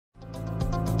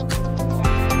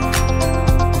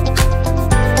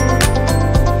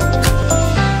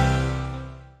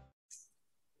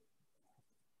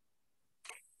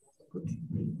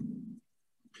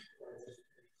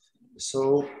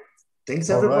So thanks,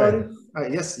 All everybody.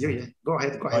 right. Yes, yeah. Go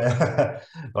ahead. Oh, yeah.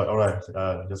 All right,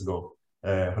 let's go.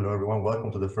 Hello, everyone.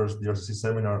 Welcome to the first DRCC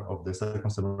seminar of the second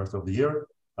semester of the year.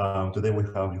 Today we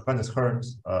have Johannes Herms,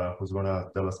 who's going to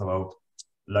tell us about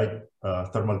light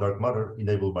thermal dark matter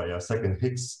enabled by a second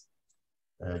Higgs.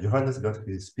 Johannes got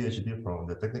his PhD from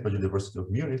the Technical University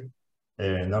of Munich,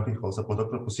 and now he holds a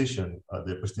postdoctoral position at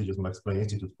the prestigious Max Planck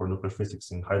Institute for Nuclear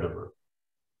Physics in Heidelberg.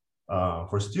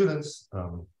 For students,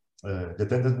 the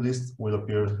attendance list will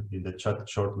appear in the chat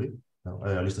shortly.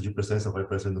 A lista de presença vai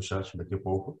aparecer no chat daqui a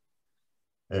pouco.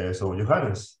 So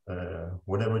Johannes,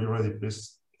 whenever you're ready,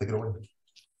 please take it away.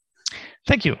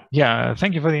 Thank you. Yeah,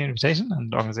 thank you for the invitation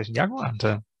and organization, Jago.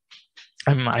 And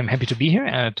I'm happy to be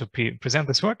here to present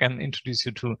this work and introduce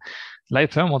you to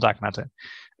light thermal dark matter.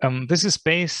 This is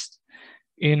based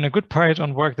in a good part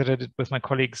on work that I did with my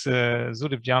colleagues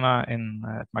Sudip Jana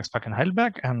at Max Planck in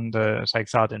Heidelberg and Shaikh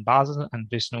Saad in Basel and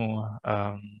Vishnu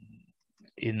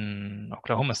in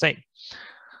Oklahoma State.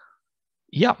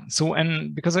 Yeah, so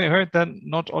and because I heard that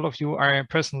not all of you are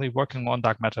personally working on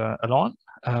dark matter alone,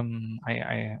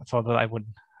 I thought that I would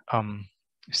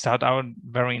start out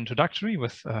very introductory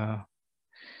with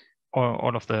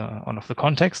all of the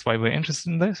context why we're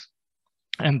interested in this,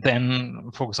 and then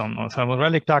focus on thermal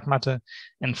relic dark matter,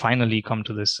 and finally come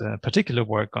to this particular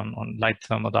work on light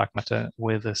thermal dark matter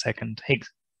with a second Higgs.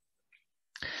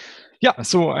 Yeah,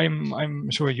 so I'm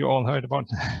sure you all heard about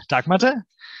dark matter.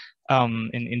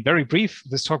 In very brief,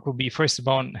 this talk will be first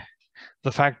about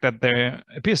the fact that there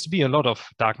appears to be a lot of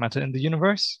dark matter in the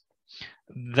universe.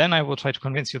 Then I will try to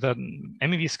convince you that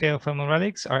MeV scale thermal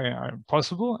relics are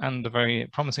possible and very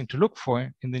promising to look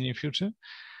for in the near future.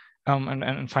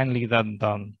 And finally, that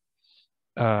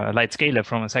a light scalar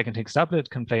from a second Higgs doublet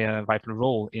can play a vital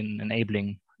role in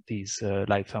enabling these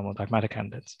light thermal dark matter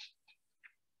candidates.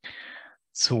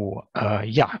 So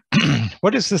yeah,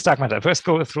 what is this dark matter? First,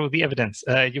 go through the evidence.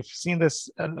 You've seen this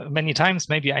many times.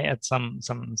 Maybe I add some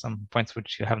points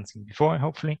which you haven't seen before,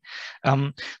 hopefully.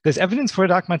 There's evidence for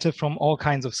dark matter from all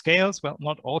kinds of scales. Well,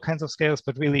 not all kinds of scales,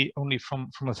 but really only from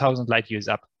 1,000 light years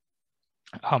up.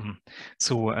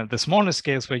 So the smallest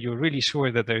scales where you're really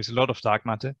sure that there's a lot of dark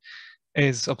matter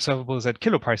is observable at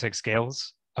kiloparsec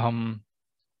scales.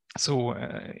 So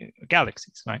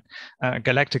galaxies, right?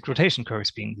 Galactic rotation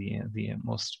curves being the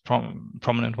most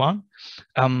prominent one,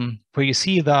 where you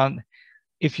see that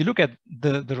if you look at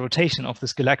the rotation of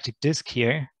this galactic disk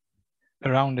here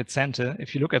around its center,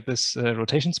 if you look at this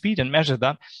rotation speed and measure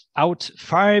that out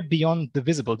far beyond the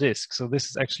visible disk, so this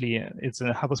is actually, it's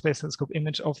a Hubble Space Telescope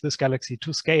image of this galaxy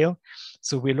to scale.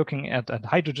 So we're looking at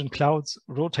hydrogen clouds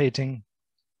rotating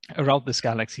around this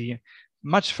galaxy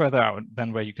much further out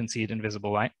than where you can see it in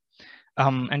visible light.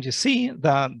 And you see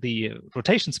that the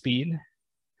rotation speed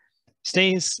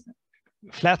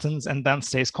flattens and then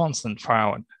stays constant far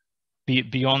out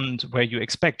beyond where you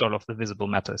expect all of the visible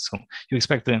matter. So you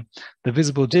expect the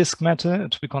visible disk matter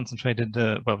to be concentrated,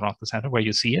 well, around the center where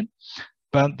you see it,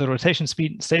 but the rotation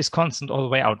speed stays constant all the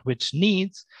way out, which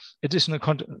needs additional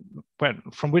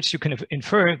from which you can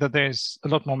infer that there's a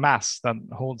lot more mass that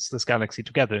holds this galaxy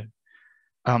together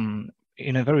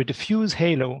in a very diffuse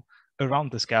halo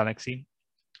around this galaxy,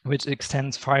 which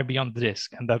extends far beyond the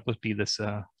disk, and that would be this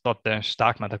dot-dash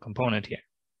dark matter component here.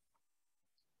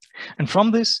 And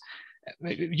from this,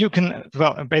 you can,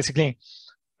 well, basically,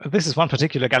 this is one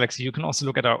particular galaxy. You can also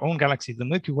look at our own galaxy, the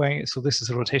Milky Way. So this is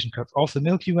a rotation curve of the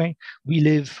Milky Way. We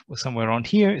live somewhere around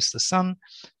here, is the sun.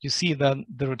 You see that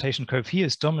the rotation curve here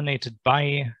is dominated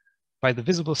by the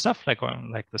visible stuff, like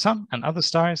the sun and other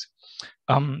stars.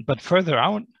 But further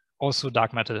out, also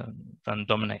dark matter then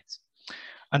dominates.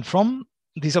 And from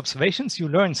these observations, you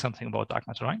learn something about dark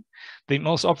matter, right? The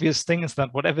most obvious thing is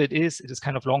that whatever it is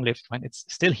kind of long-lived, right? It's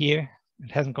still here,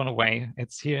 it hasn't gone away,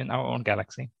 it's here in our own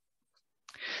galaxy.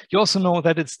 You also know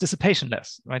that it's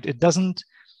dissipationless, right? It doesn't,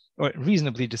 or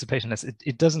reasonably dissipationless,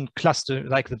 it doesn't cluster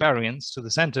like the baryons to the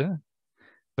center,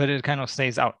 but it kind of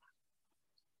stays out.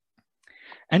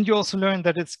 And you also learn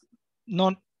that it's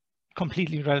not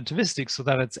completely relativistic, so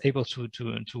that it's able to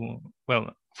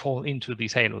well, fall into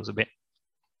these halos a bit.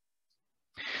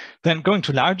 Then going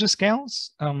to larger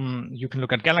scales, you can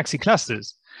look at galaxy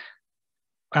clusters.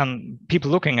 And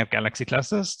people looking at galaxy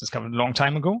clusters discovered a long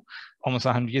time ago, almost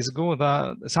 100 years ago,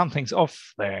 that something's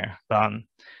off there. Then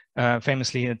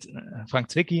famously, Frank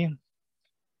Zwicky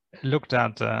looked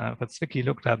at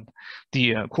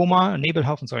the Coma,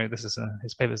 Nebelhaufen, sorry, this is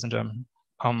his papers in German.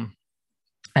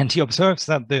 And he observes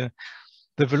that the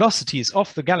velocities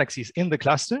of the galaxies in the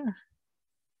cluster,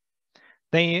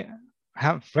 they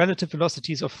have relative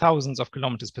velocities of thousands of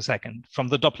kilometers per second from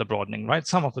the Doppler broadening, right?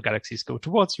 Some of the galaxies go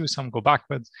towards you, some go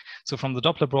backwards. So from the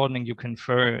Doppler broadening, you can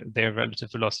infer their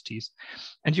relative velocities.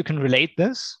 And you can relate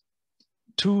this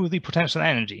to the potential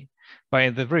energy by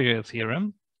the Virial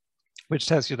theorem, which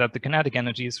tells you that the kinetic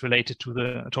energy is related to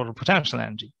the total potential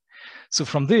energy. So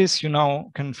from this, you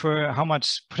now can infer how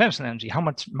much potential energy, how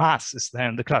much mass is there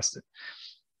in the cluster.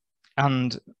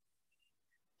 And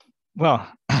well,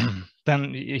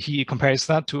 then he compares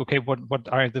that to, okay, what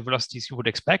are the velocities you would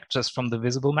expect just from the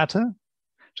visible matter,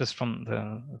 just from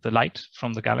the light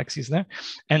from the galaxies there.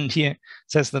 And he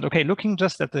says that, okay, looking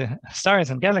just at the stars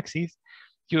and galaxies,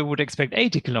 you would expect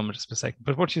 80 kilometers per second,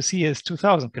 but what you see is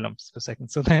 2000 kilometers per second.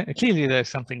 So clearly there's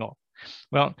something off.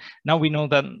 Well, now we know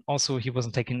that also he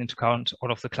wasn't taking into account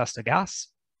all of the cluster gas,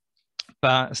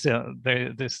 but still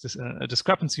this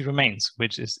discrepancy remains,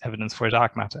 which is evidence for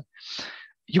dark matter.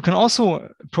 You can also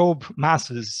probe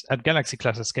masses at galaxy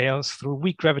cluster scales through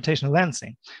weak gravitational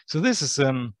lensing. So this is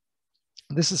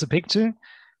a picture,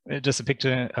 just a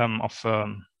picture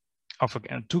of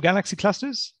two galaxy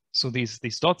clusters. So these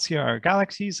dots here are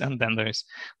galaxies, and then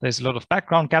there's a lot of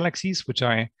background galaxies which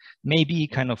are maybe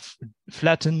kind of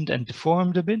flattened and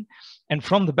deformed a bit. And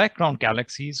from the background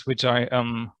galaxies, which are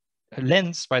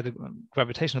lensed by the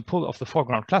gravitational pull of the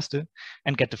foreground cluster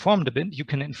and get deformed a bit, you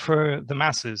can infer the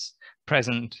masses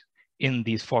present in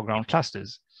these foreground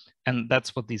clusters. And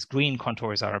that's what these green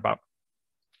contours are about.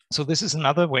 So this is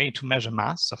another way to measure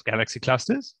mass of galaxy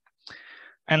clusters.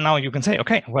 And now you can say,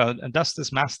 okay, well, does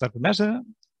this mass that we measure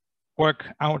work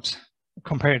out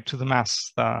compared to the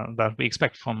mass that we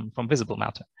expect from visible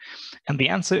matter? And the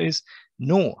answer is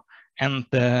no. And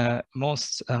the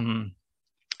most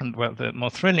the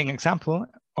more thrilling example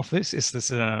of this is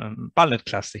this bullet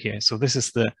cluster here. So this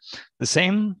is the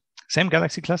same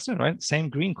galaxy cluster, right? Same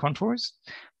green contours,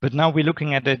 but now we're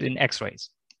looking at it in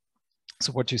X-rays.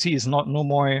 So what you see is no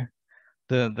more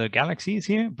the galaxies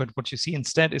here, but what you see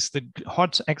instead is the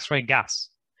hot X-ray gas.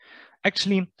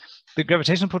 Actually, the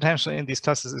gravitational potential in these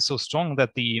clusters is so strong that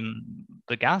the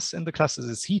gas in the clusters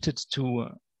is heated to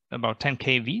about 10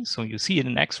 keV. So you see it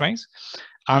in X-rays,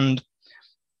 and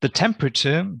the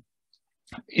temperature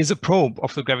is a probe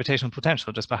of the gravitational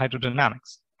potential just by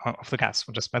hydrodynamics of the gas,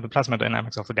 or just by the plasma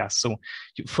dynamics of the gas. So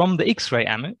from the X-ray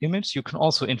image, you can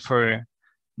also infer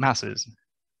masses.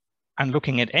 And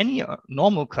looking at any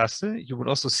normal cluster, you would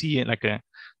also see like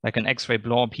an X-ray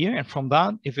blob here. And from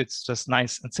that, if it's just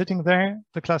nice and sitting there,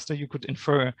 the cluster, you could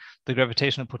infer the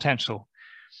gravitational potential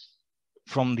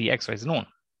from the X-rays alone.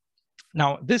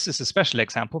 Now, this is a special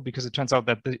example because it turns out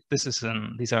that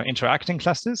these are interacting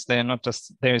clusters. They're not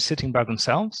just, they're sitting by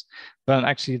themselves, but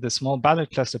actually the small bullet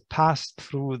cluster passed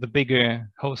through the bigger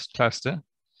host cluster,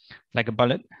 like a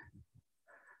bullet.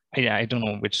 Yeah, I don't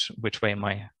know which way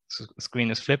my screen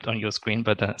is flipped on your screen,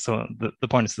 but so the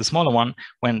point is the smaller one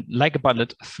went like a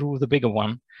bullet through the bigger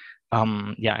one,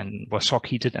 yeah, and was shock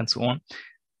heated and so on.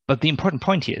 But the important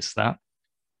point here is that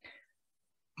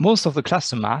most of the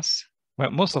cluster mass,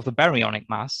 well, most of the baryonic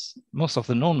mass, most of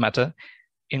the known matter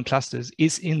in clusters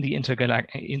is in the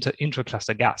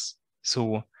intracluster gas.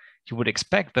 So you would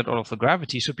expect that all of the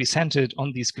gravity should be centered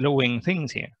on these glowing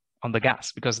things here, on the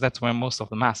gas, because that's where most of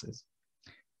the mass is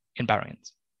in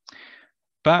baryons.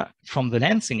 But from the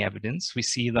lensing evidence, we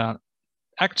see that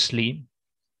actually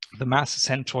the mass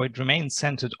centroid remains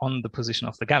centered on the position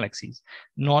of the galaxies,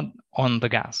 not on the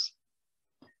gas.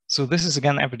 So this is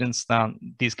again evidence that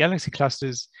these galaxy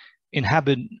clusters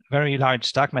inhabit very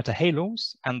large dark matter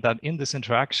halos, and that in this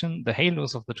interaction, the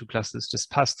halos of the two clusters just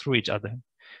pass through each other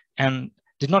and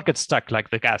did not get stuck like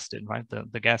the gas did, right?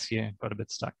 The gas here got a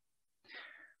bit stuck.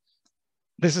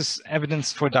 This is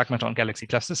evidence for dark matter on galaxy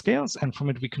cluster scales, and from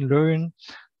it we can learn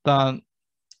that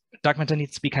dark matter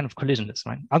needs to be kind of collisionless,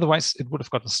 right? Otherwise, it would have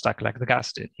gotten stuck like the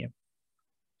gas did here.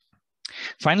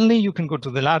 Finally, you can go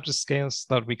to the largest scales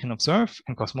that we can observe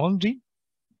in cosmology,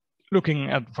 looking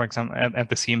at, for example, at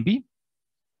the CMB.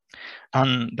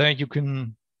 And there you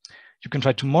can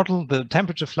try to model the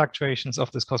temperature fluctuations of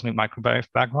this cosmic microwave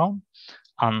background.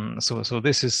 So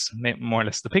this is more or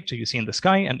less the picture you see in the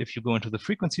sky. And if you go into the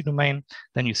frequency domain,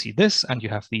 then you see this, and you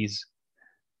have these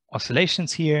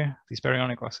oscillations here, these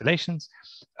baryonic oscillations,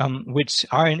 which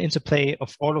are an interplay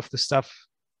of all of the stuff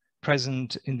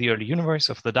present in the early universe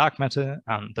of the dark matter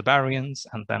and the baryons,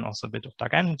 and then also a bit of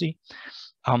dark energy.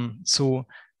 So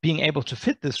being able to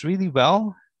fit this really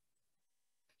well,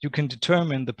 you can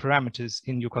determine the parameters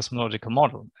in your cosmological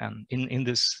model. And in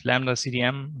this lambda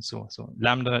CDM, so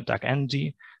lambda dark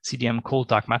energy, CDM cold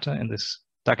dark matter, in this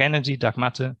dark energy, dark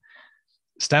matter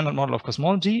standard model of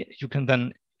cosmology, you can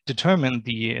then determine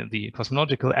the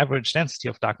cosmological average density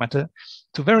of dark matter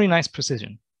to very nice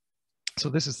precision. So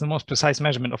this is the most precise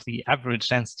measurement of the average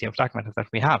density of dark matter that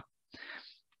we have.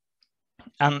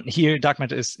 And here dark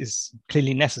matter is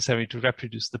clearly necessary to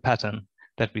reproduce the pattern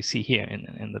that we see here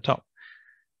in the top.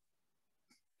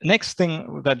 Next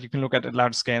thing that you can look at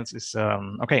large scales is,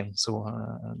 okay, so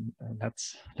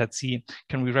let's see,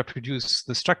 can we reproduce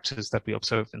the structures that we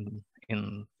observe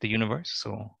in the universe?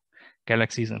 So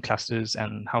galaxies and clusters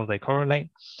and how they correlate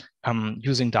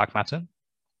using dark matter.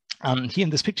 And here in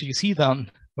this picture, you see that,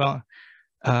 well,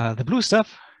 the blue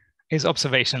stuff is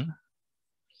observation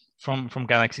from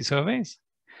galaxy surveys,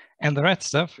 and the red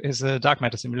stuff is a dark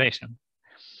matter simulation.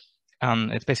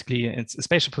 It's basically, it's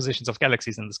spatial positions of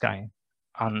galaxies in the sky.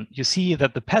 You see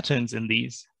that the patterns in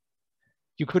these,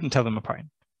 you couldn't tell them apart.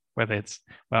 Whether it's,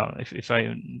 well, if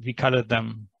we colored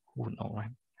them, who would know,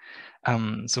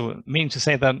 right? So meaning to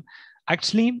say that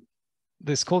actually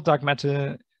this cold dark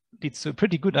matter leads to a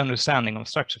pretty good understanding of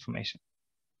structure formation.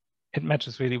 It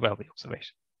matches really well the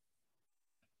observation.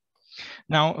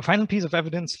 Now, a final piece of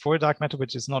evidence for dark matter,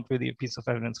 which is not really a piece of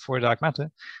evidence for dark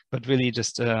matter, but really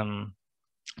just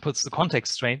puts the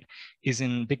context straight, is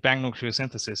in Big Bang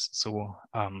nucleosynthesis. So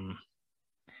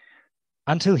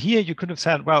until here, you could have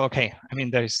said, well, okay, I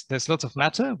mean, there's lots of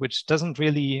matter which doesn't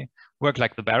really work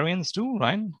like the baryons do,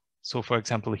 right? So for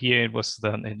example, here it was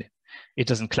it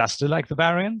doesn't cluster like the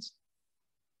baryons,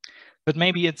 but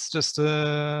maybe it's just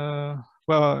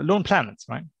well, lone planets,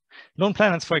 right? Lone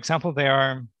planets, for example,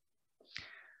 they're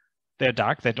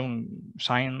dark, they don't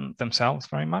shine themselves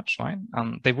very much, right?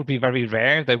 They would be very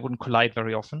rare, they wouldn't collide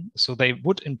very often. So they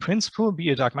would, in principle, be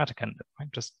a dark matter candidate,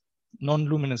 right? Just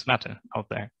non-luminous matter out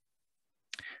there.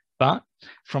 But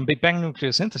from Big Bang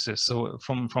nucleosynthesis, so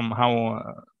from how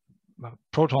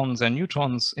protons and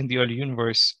neutrons in the early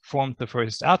universe formed the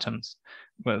first atoms,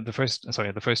 well, the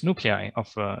first nuclei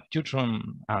of deuterium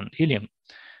and helium.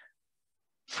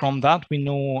 From that, we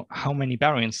know how many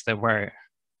baryons there were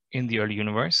in the early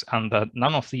universe, and that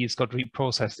none of these got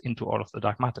reprocessed into all of the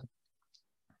dark matter.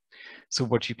 So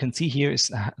what you can see here is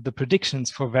the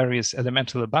predictions for various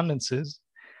elemental abundances.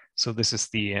 So this is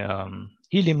the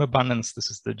helium abundance, this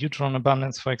is the deuteron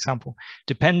abundance, for example,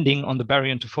 depending on the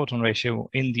baryon to photon ratio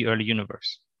in the early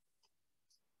universe.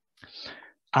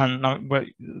 And now, well,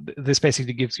 this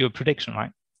basically gives you a prediction,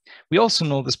 right? We also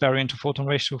know this baryon to photon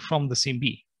ratio from the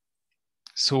CMB.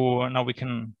 So now we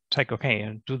can check,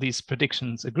 okay, do these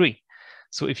predictions agree?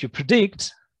 So if you predict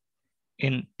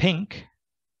in pink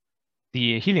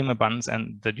the helium abundance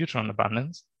and the deuteron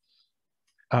abundance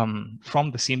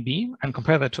from the CMB and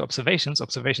compare that to observations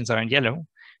are in yellow,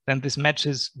 then this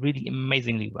matches really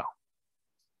amazingly well.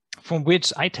 From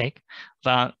which I take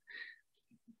that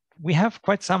we have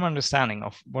quite some understanding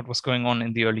of what was going on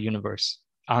in the early universe.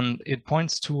 And it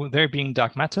points to there being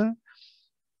dark matter,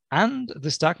 and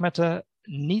this dark matter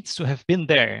needs to have been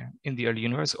there in the early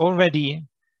universe already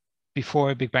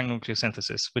before Big Bang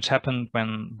nucleosynthesis, which happened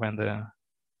when the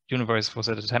universe was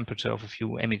at a temperature of a few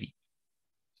MeV.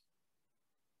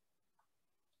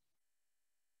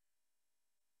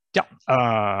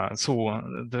 Yeah, so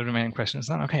the remaining question is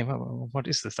then, okay, well, what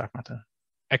is this dark matter?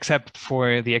 Except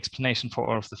for the explanation for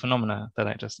all of the phenomena that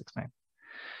I just explained.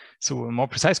 So a more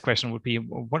precise question would be,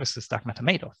 what is this dark matter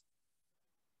made of?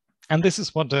 And this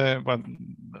is what the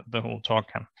whole talk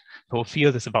and the whole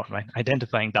field is about, right?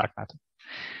 Identifying dark matter.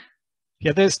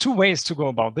 Yeah, there's two ways to go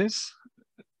about this.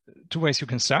 Two ways you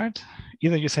can start.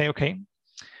 Either you say, okay,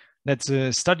 let's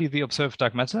study the observed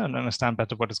dark matter and understand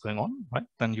better what is going on, right?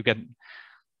 Then you get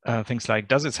things like,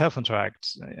 does it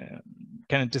self-interact?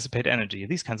 Can it dissipate energy?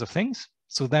 These kinds of things.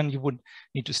 So then you would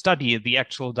need to study the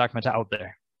actual dark matter out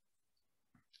there.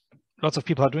 Lots of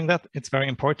people are doing that. It's very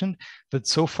important, but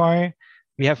so far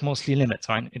we have mostly limits,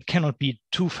 right? It cannot be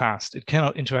too fast. It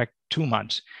cannot interact too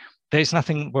much. There's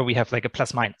nothing where we have like a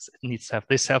plus minus. It needs to have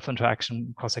this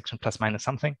self-interaction, cross-section plus minus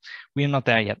something. We are not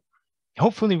there yet.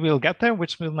 Hopefully we'll get there,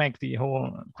 which will make the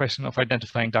whole question of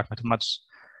identifying dark matter much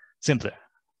simpler.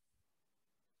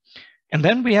 And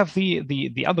then we have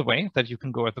the other way that you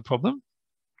can go at the problem,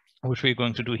 which we're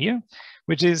going to do here,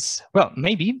 which is, well,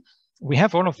 maybe we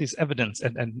have all of this evidence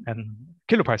at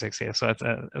kiloparsecs here, so it's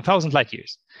 1,000 light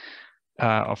years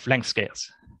of length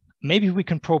scales. Maybe we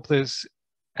can probe this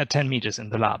at 10 meters in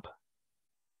the lab.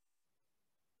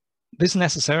 This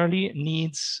necessarily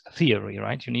needs theory,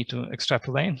 right? You need to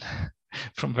extrapolate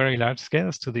from very large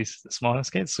scales to these smaller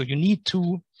scales. So you need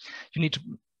to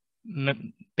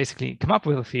basically come up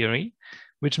with a theory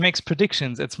which makes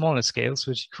predictions at smaller scales,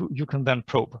 which you can then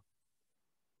probe.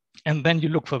 And then you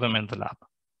look for them in the lab.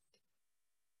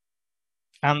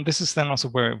 And this is then also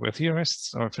where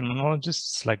theorists or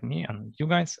phenomenologists like me and you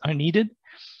guys are needed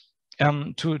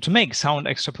to make sound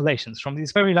extrapolations from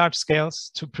these very large scales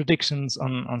to predictions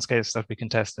on scales that we can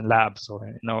test in labs or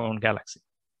in our own galaxy.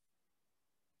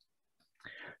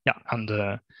 Yeah, and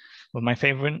well, my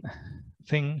favorite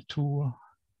thing to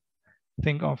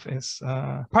think of is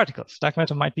particles. Dark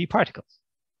matter might be particles.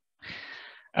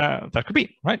 That could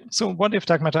be, right? So what if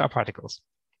dark matter are particles?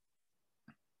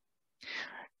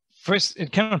 First,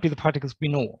 it cannot be the particles we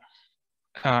know.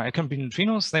 It can be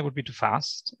neutrinos, they would be too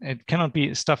fast. It cannot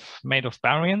be stuff made of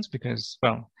baryons because,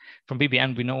 well, from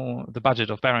BBN, we know the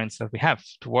budget of baryons that we have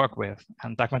to work with,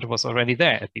 and dark matter was already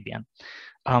there at BBN.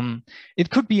 It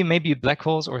could be maybe black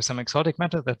holes or some exotic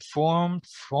matter that formed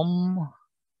from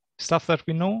stuff that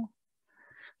we know.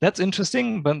 That's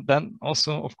interesting, but that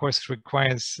also, of course,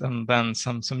 requires then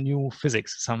some new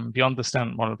physics, some beyond the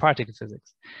standard model particle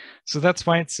physics. So that's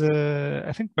why it's,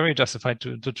 I think, very justified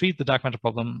to treat the dark matter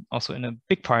problem also in a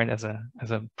big part as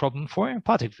a problem for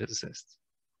particle physicists.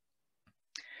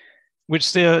 Which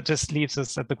still just leaves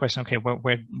us at the question, okay,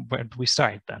 where do we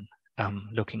start then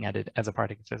looking at it as a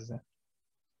particle physicist?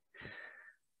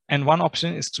 And one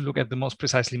option is to look at the most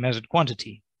precisely measured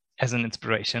quantity as an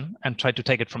inspiration and try to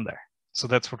take it from there. So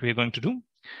that's what we're going to do.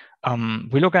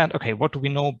 We look at, okay, what do we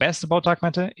know best about dark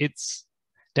matter? It's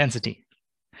density.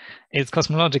 It's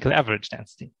cosmological average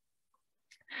density.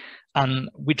 And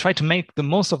we try to make the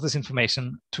most of this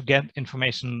information to get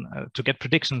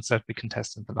predictions that we can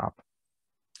test in the lab.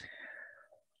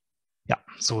 Yeah,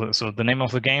 so the name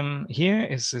of the game here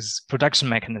is production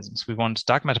mechanisms. We want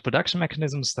dark matter production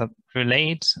mechanisms that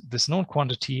relate this known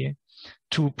quantity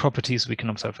to properties we can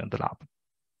observe in the lab.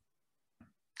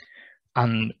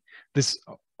 And this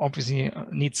obviously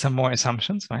needs some more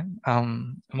assumptions, right?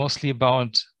 Mostly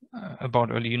about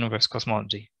early universe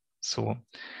cosmology. So,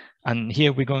 and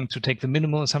here we're going to take the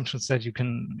minimal assumptions that you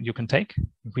can take.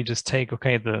 We just take,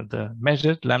 okay, the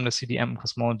measured lambda CDM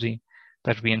cosmology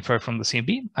that we infer from the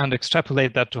CMB and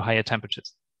extrapolate that to higher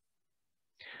temperatures.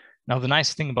 Now, the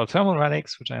nice thing about thermal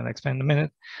relics, which I'll explain in a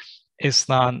minute, is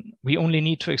that we only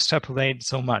need to extrapolate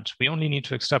so much. We only need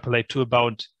to extrapolate to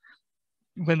about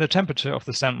when the temperature of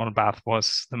the standard model bath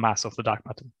was the mass of the dark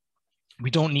matter.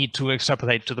 We don't need to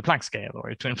extrapolate to the Planck scale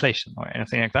or to inflation or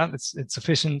anything like that. It's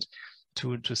sufficient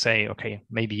to say, okay,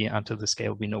 maybe until the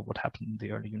scale we know what happened in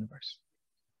the early universe.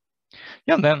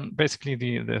 Yeah, and then basically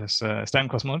this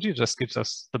standard cosmology just gives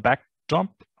us the backdrop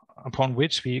upon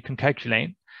which we can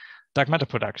calculate dark matter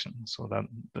production. So that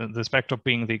this backdrop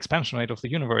being the expansion rate of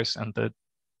the universe and the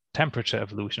temperature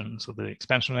evolution. So the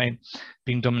expansion rate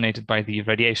being dominated by the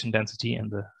radiation density in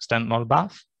the standard model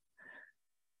bath,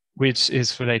 which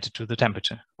is related to the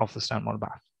temperature of the standard model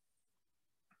bath.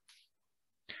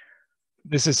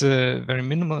 This is a very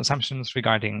minimal assumptions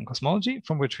regarding cosmology,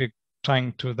 from which we're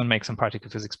trying to then make some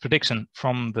particle physics prediction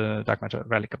from the dark matter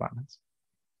relic abundance.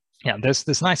 Yeah, there's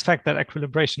this nice fact that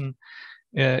equilibration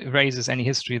erases any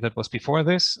history that was before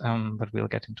this, but we'll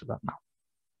get into that now.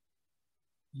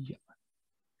 Yeah.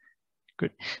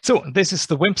 Good. So this is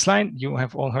the WIMP slide. You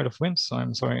have all heard of WIMP, so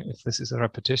I'm sorry if this is a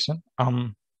repetition.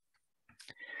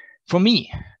 For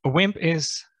me, a WIMP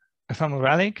is a thermal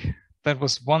relic that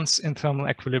was once in thermal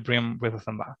equilibrium with a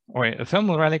thermal bath. Or a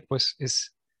thermal relic is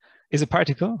a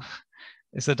particle,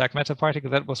 is a dark matter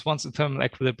particle that was once in thermal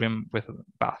equilibrium with a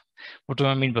bath. What do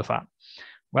I mean by that?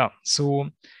 Well, so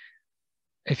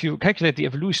if you calculate the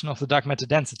evolution of the dark matter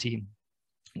density,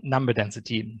 number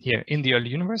density here in the early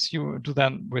universe, you do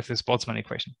that with this Boltzmann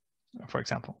equation, for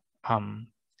example.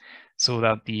 So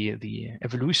that the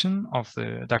evolution of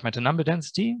the dark matter number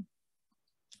density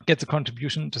gets a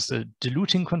contribution, just a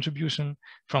diluting contribution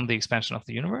from the expansion of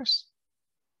the universe.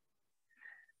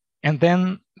 And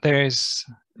then there's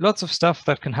lots of stuff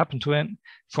that can happen to it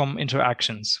from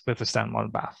interactions with the standard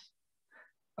model bath.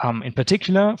 In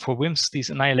particular, for WIMPs, these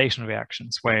annihilation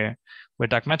reactions where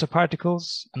dark matter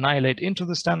particles annihilate into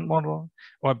the standard model,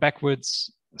 or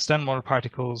backwards, standard model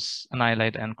particles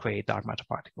annihilate and create dark matter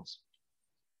particles.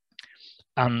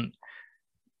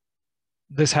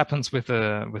 This happens with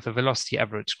a velocity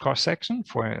average cross-section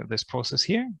for this process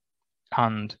here.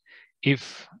 And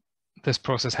if this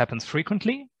process happens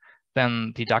frequently,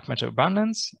 then the dark matter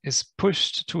abundance is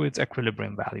pushed to its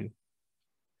equilibrium value.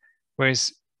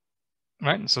 Whereas,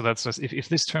 right, so that's just, if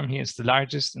this term here is the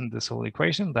largest in this whole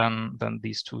equation, then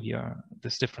these two here,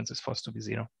 this difference is forced to be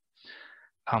 0.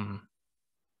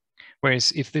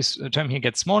 Whereas if this term here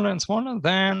gets smaller and smaller,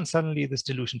 then suddenly this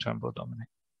dilution term will dominate.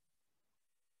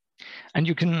 And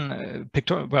you can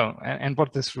well, and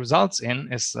what this results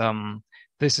in is,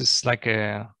 this is like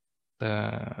the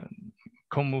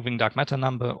co-moving dark matter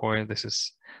number, or this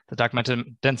is the dark matter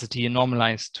density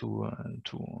normalized to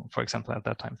for example, at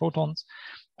that time, photons.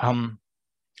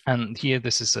 And here,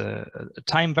 this is a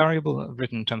time variable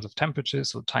written in terms of temperature.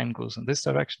 So time goes in this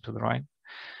direction to the right.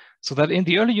 So that in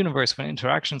the early universe, when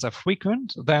interactions are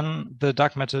frequent, then the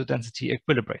dark matter density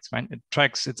equilibrates, right? It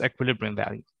tracks its equilibrium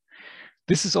value.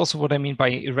 This is also what I mean by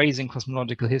erasing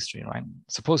cosmological history, right?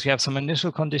 Suppose you have some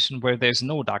initial condition where there's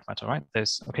no dark matter, right?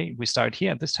 Okay, we start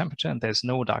here at this temperature and there's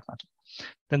no dark matter.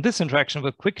 Then this interaction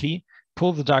will quickly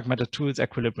pull the dark matter to its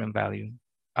equilibrium value.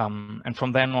 And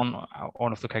from then on,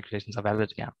 all of the calculations are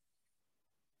valid again.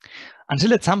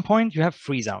 Until at some point you have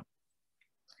freeze out.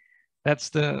 That's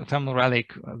the thermal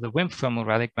relic, the WIMP thermal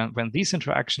relic, when these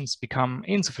interactions become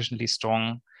insufficiently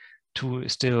strong to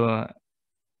still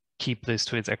keep this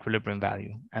to its equilibrium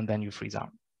value, and then you freeze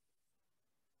out.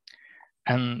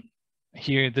 And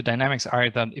here the dynamics are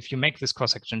that if you make this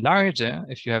cross-section larger,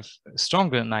 if you have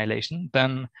stronger annihilation,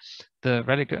 then the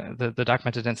relic, the dark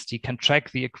matter density can track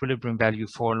the equilibrium value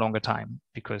for a longer time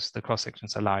because the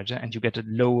cross-sections are larger, and you get a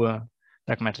lower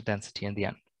dark matter density in the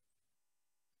end.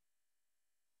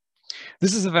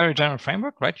 This is a very general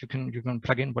framework, right? You can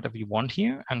plug in whatever you want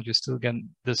here, and you still get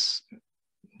this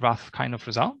rough kind of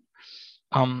result.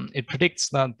 It predicts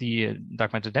that the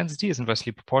dark matter density is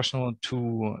inversely proportional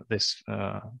to this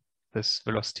this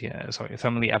velocity,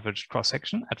 thermally averaged cross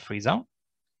section at freeze out.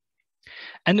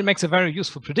 And it makes a very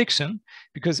useful prediction,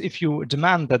 because if you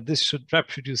demand that this should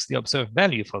reproduce the observed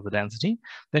value for the density,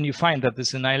 then you find that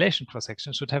this annihilation cross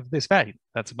section should have this value.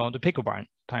 That's about a picobarn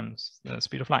times the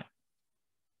speed of light.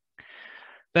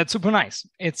 That's super nice.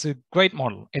 It's a great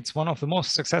model. It's one of the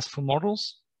most successful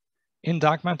models in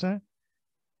dark matter.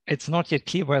 It's not yet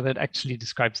clear whether it actually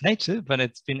describes nature, but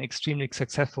it's been extremely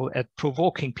successful at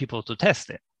provoking people to test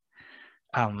it.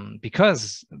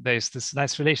 Because there's this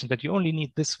nice relation that you only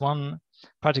need this one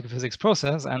particle physics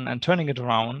process, and turning it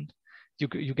around, you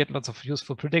get lots of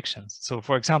useful predictions. So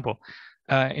for example,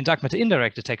 in dark matter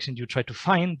indirect detection, you try to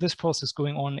find this process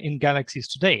going on in galaxies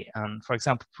today, and for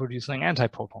example, producing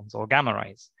antiprotons or gamma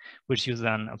rays, which you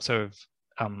then observe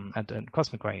at the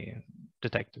cosmic ray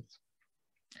detectors.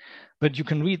 But you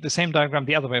can read the same diagram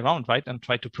the other way around, right? And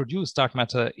try to produce dark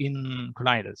matter in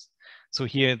colliders. So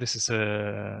here, this is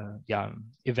a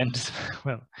event,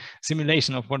 well,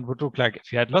 simulation of what would look like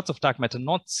if you had lots of dark matter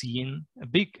not seen,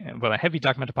 a heavy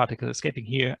dark matter particle escaping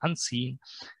here, unseen,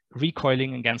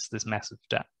 recoiling against this massive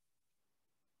jet.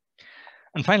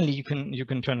 And finally, you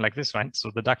can turn like this, right? So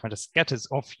the dark matter scatters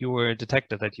off your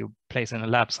detector that you place in a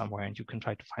lab somewhere, and you can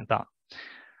try to find that.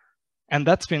 And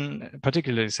that's been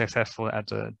particularly successful at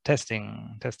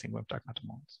testing WIMP dark matter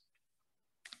models.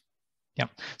 Yeah.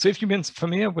 So if you've been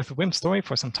familiar with the WIMP story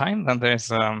for some time, then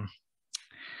there's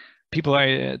people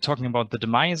are talking about the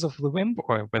demise of the WIMP,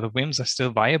 or whether WIMPs are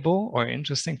still viable or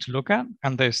interesting to look at.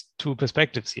 And there's two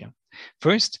perspectives here.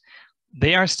 First,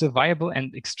 they are still viable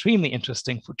and extremely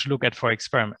interesting to look at for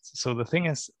experiments. So the thing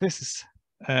is, this is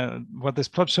what this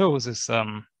plot shows is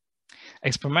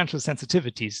experimental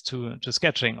sensitivities to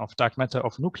sketching of dark matter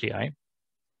of nuclei.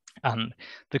 And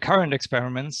the current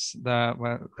experiments,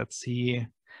 well, let's see,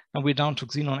 and we're down to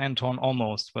xenon enton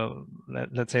almost. Well,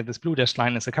 let's say this blue dashed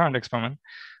line is a current experiment.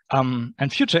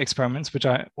 And future experiments, which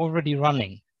are already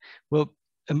running, will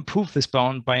improve this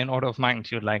bound by an order of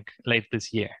magnitude like late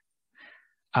this year.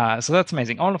 So that's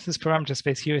amazing. All of this parameter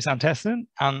space here is untested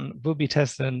and will be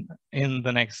tested in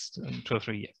the next 2 or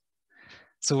 3 years.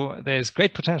 So there's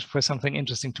great potential for something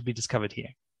interesting to be discovered here.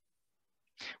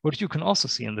 What you can also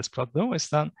see in this plot, though, is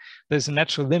that there's a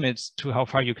natural limit to how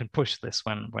far you can push this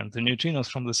when the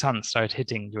neutrinos from the sun start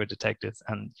hitting your detectors,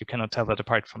 and you cannot tell that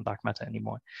apart from dark matter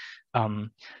anymore.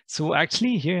 So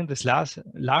actually, here in this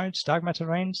large dark matter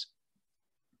range,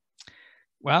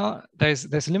 well, there's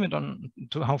a limit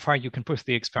to how far you can push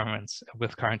the experiments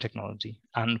with current technology,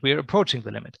 and we're approaching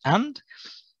the limit. And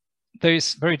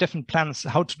there's very different plans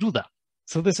how to do that.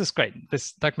 So this is great.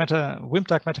 This WIMP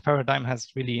dark matter paradigm has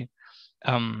really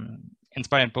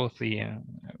inspired both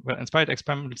inspired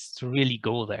experiments to really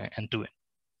go there and do it.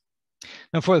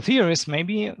 Now, for a theorist,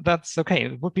 maybe that's okay.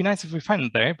 It would be nice if we find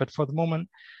it there, but for the moment,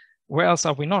 where else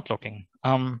are we not looking?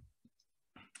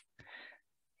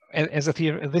 As a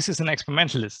theorist, this is an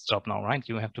experimentalist's job now, right?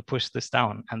 You have to push this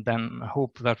down and then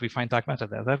hope that we find dark matter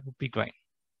there. That would be great.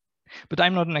 But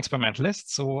I'm not an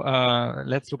experimentalist, so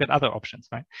let's look at other options,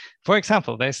 right? For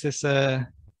example, there's this,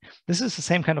 this is the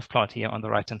same kind of plot here on the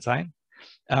right-hand side.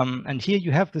 And here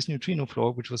you have this neutrino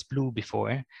floor, which was blue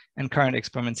before, and current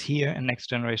experiments here and next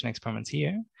generation experiments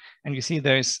here. And you see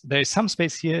there's some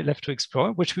space here left to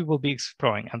explore, which we will be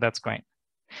exploring, and that's great.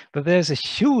 But there's a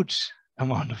huge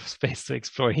amount of space to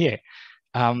explore here.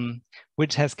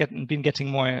 which has been getting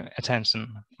more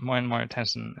and more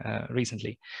attention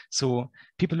recently. So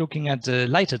people looking at the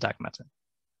lighter dark matter,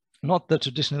 not the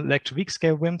traditional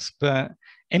electroweak-scale WIMPs, but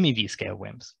MEV scale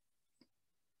WIMPs.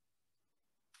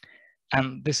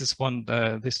 And this is what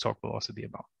this talk will also be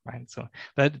about, right? So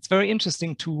that it's very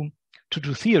interesting to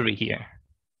do theory here,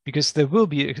 because there will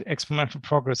be experimental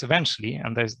progress eventually,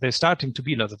 and there's starting to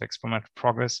be lots of experimental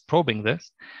progress probing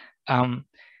this. And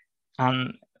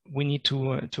we need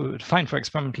to find for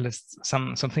experimentalists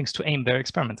some things to aim their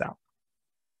experiments at.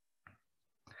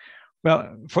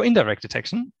 Well, for indirect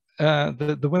detection,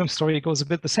 the WIMP story goes a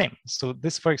bit the same. So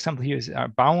this, for example, here is our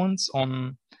bounds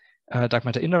on dark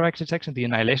matter indirect detection, the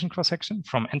annihilation cross-section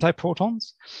from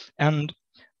antiprotons. And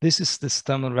this is this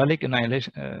thermal relic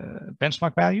annihilation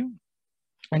benchmark value.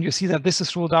 And you see that this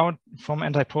is ruled out from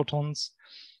antiprotons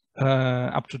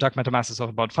up to dark matter masses of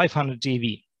about 500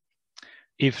 GeV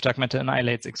if dark matter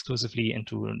annihilates exclusively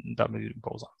into W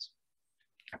bosons.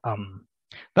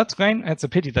 That's great. It's a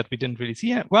pity that we didn't really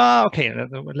see it. Well, okay,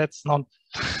 let's not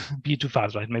be too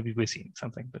fast, right? Maybe we're seeing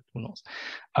something, but who knows?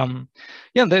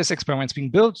 Yeah, there's experiments being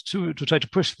built to try to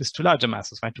push this to larger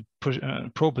masses, right? To push,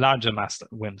 probe larger mass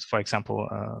WIMPs, for example,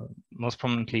 most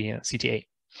prominently CTA,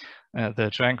 the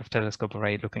Cherenkov telescope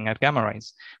array looking at gamma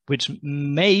rays, which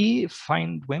may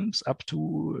find WIMPs up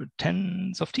to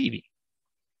tens of TeV,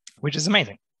 which is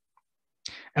amazing.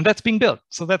 And that's being built,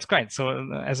 so that's great.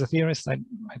 So as a theorist,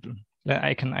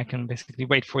 I can basically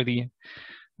wait for the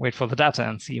data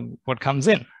and see what comes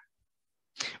in,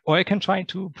 or I can try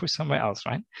to push somewhere else,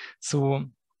 right? So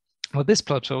what this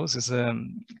plot shows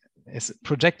is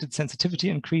projected sensitivity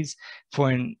increase for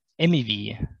an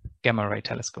MEV gamma ray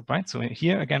telescope, right? So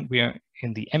here again we are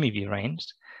in the MEV range,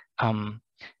 and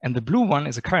the blue one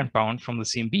is a current bound from the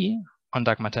CMB on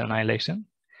dark matter annihilation.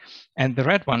 And the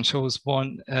red one shows what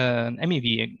an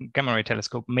MEV gamma ray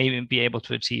telescope may be able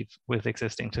to achieve with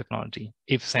existing technology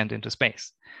if sent into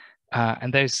space.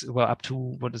 And there's, well, up to,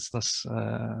 what is this,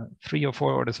 3 or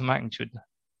 4 orders of magnitude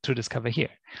to discover here.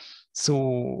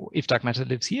 So if dark matter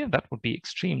lives here, that would be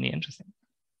extremely interesting.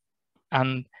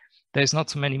 And there's not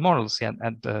so many models yet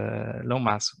at low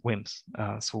mass WIMPs.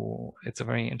 So it's a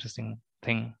very interesting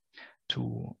thing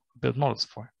to build models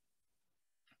for.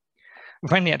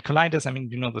 Finally, at colliders, I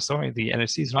mean, you know the story, the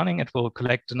LHC is running, it will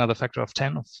collect another factor of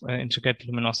 10 of integrated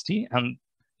luminosity, and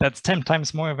that's 10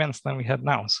 times more events than we had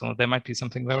now. So there might be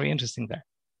something very interesting there.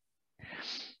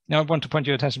 Now I want to point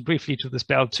your attention briefly to this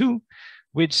BEL2,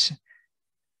 which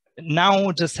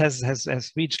now just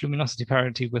has reached luminosity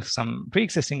parity with some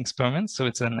pre-existing experiments. So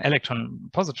it's an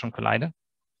electron-positron collider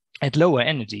at lower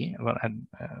energy, well, at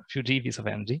a few GeVs of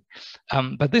energy.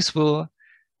 But this will,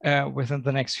 within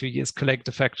the next few years, collect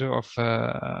a factor of,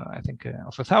 I think,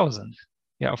 of 1,000.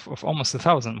 Yeah, of almost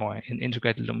 1,000 more in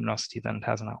integrated luminosity than it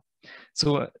has now.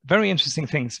 So very interesting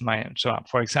things might show up.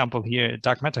 For example, here,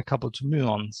 dark matter coupled to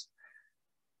muons,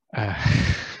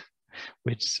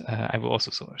 which I will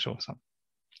also show some.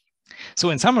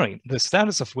 So in summary, the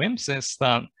status of WIMPs is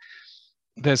that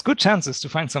there's good chances to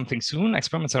find something soon.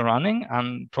 Experiments are running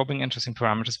and probing interesting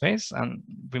parameter space, and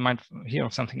we might hear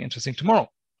of something interesting tomorrow.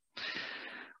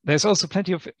 There's also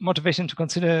plenty of motivation to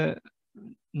consider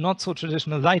not so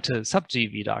traditional lighter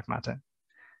sub-GeV dark matter,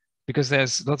 because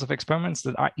there's lots of experiments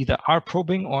that either are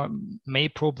probing or may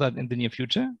probe that in the near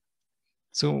future.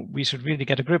 So we should really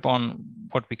get a grip on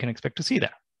what we can expect to see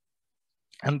there.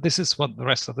 And this is what the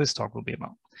rest of this talk will be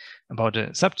about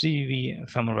a sub-GeV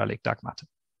thermal relic dark matter.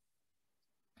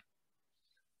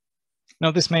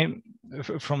 Now this may,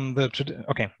 from the,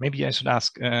 okay, maybe I should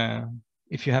ask,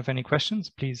 if you have any questions,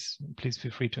 please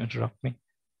feel free to interrupt me.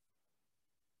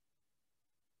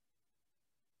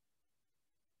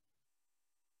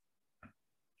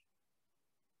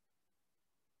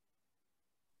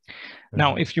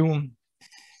 Now, if you...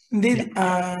 Indeed,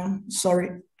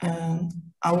 sorry,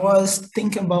 I was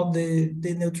thinking about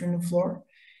the neutrino floor,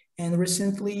 and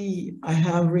recently I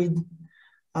have read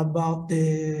about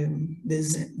the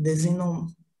xenon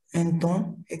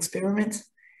Anton experiment,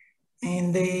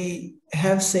 and they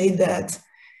have said that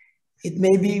it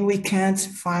maybe we can't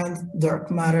find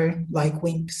dark matter like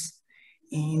WIMPs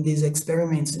in these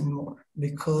experiments anymore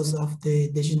because of the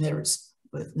degeneracy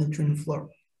with neutrino floor.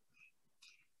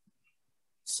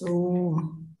 So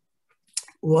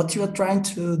what you are trying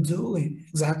to do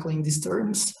exactly in these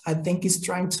terms, I think is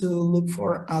trying to look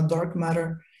for a dark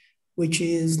matter which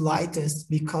is lightest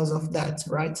because of that,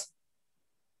 right?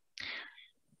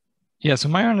 Yeah, so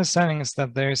my understanding is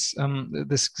that there's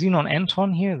this xenon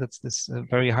Anton here, that's this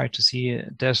very hard to see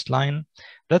dashed line,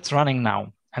 that's running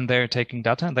now. and they're taking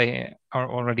data, and they are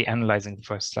already analyzing the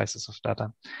first slices of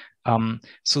data.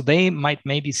 So they might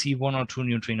maybe see 1 or 2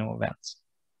 neutrino events.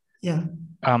 Yeah.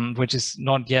 Which is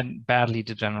not yet badly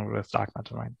degenerate with dark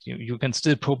matter, right? You can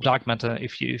still probe dark matter.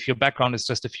 If your background is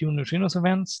just a few neutrinos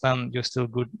events, then you're still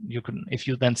good. You can, if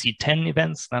you then see 10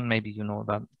 events, then maybe you know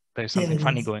that there's something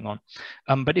funny going on.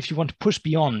 But if you want to push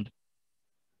beyond,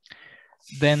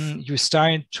 then you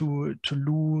start to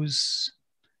lose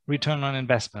return on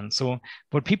investment. So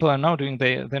what people are now doing,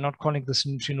 they're not calling this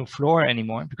neutrino floor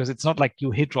anymore, because it's not like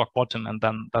you hit rock bottom and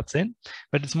then that's it,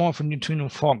 but it's more of a neutrino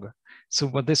fog. So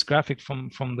what this graphic from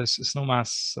this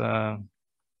SNOMAS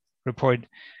report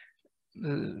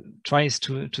tries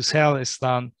to sell is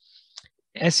that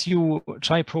as you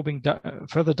try probing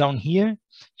further down here,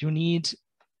 you need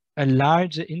a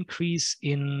larger increase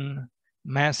in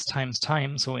mass times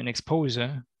time, so in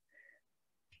exposure.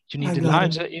 You need a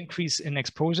larger increase in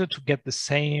exposure to get the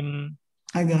same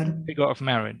figure of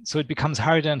merit. So it becomes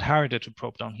harder and harder to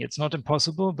probe down here. It's not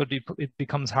impossible, but it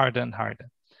becomes harder and harder.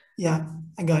 Yeah,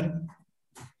 I got it.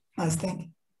 Nice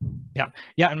thing. Yeah,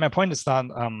 and my point is that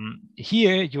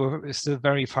here you're still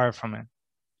very far from it.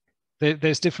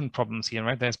 There's different problems here,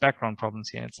 right? There's background problems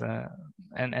here. It's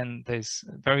and there's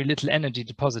very little energy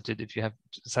deposited if you have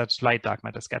such light dark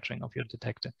matter scattering of your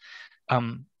detector.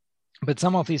 But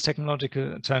some of these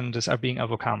technological challenges are being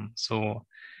overcome, so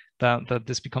that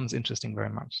this becomes interesting very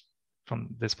much from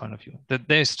this point of view. That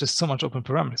there's just so much open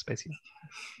parameter space here.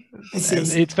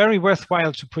 It's very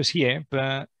worthwhile to push here,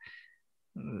 but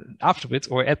afterwards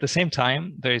or at the same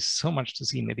time, there is so much to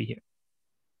see maybe here.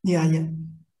 Yeah.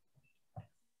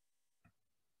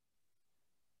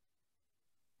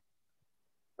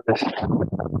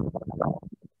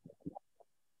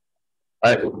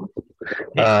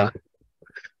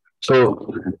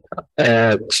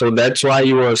 So that's why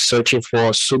you were searching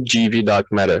for sub-GeV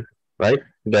dark matter, right?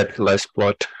 That last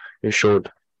plot you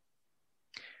showed.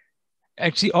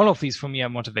 Actually, all of these for me are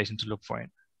motivation to look for it.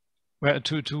 Well,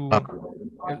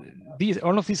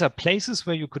 all of these are places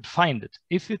where you could find it.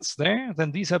 If it's there,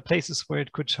 then these are places where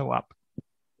it could show up.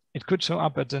 It could show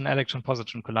up at an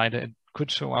electron-positron collider. It could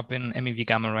show up in MEV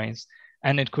gamma rays,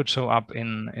 and it could show up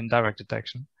in direct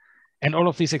detection. And all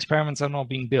of these experiments are now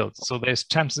being built, so there's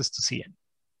chances to see it.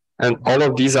 And all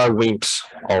of these are WIMPs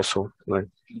also, right?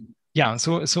 Yeah,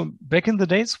 so back in the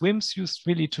days, WIMPs used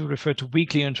really to refer to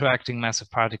weakly interacting massive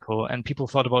particle, and people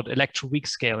thought about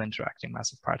electroweak-scale interacting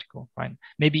massive particle, right?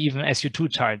 Maybe even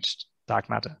SU2 charged dark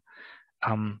matter.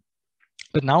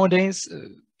 But nowadays,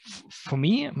 for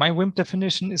me, my WIMP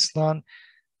definition is that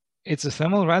it's a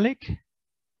thermal relic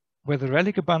where the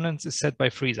relic abundance is set by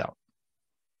freeze-out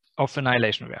of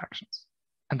annihilation reactions,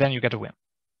 and then you get a WIMP.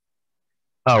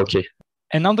 Oh, okay.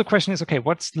 And now the question is, okay,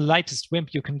 what's the lightest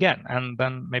WIMP you can get? And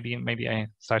then maybe I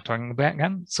start talking about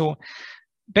again. So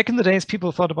back in the days,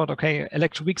 people thought about, okay,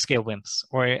 electroweak-scale WIMPs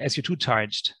or SU2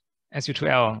 charged,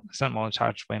 SU2L centimeter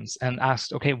charged WIMPs, and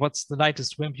asked, okay, what's the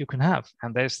lightest WIMP you can have?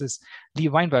 And there's this Lee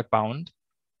Weinberg bound,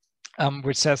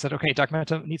 which says that, okay, dark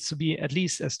matter needs to be at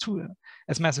least as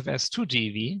massive as 2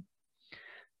 GeV.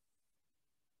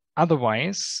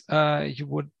 Otherwise, you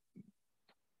would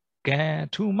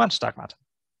get too much dark matter.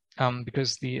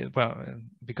 Because the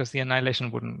annihilation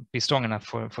wouldn't be strong enough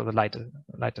for the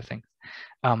lighter things.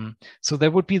 So there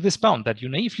would be this bound that you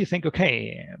naively think,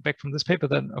 okay, back from this paper,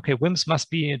 that okay, WIMPs must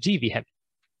be GeV heavy.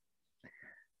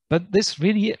 But this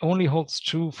really only holds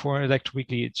true for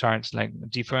electroweakly charged, like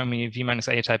G Fermi,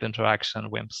 V-A type interaction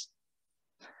WIMPs.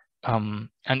 And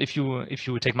if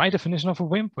you take my definition of a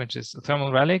WIMP, which is a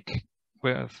thermal relic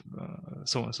with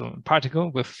so particle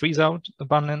with freeze-out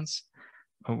abundance,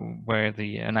 where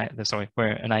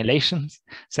where annihilations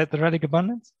set the relic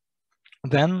abundance,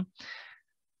 then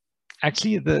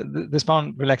actually this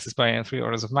bound relaxes by 3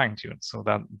 orders of magnitude. So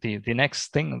that the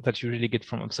next thing that you really get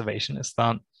from observation is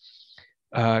that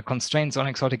constraints on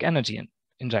exotic energy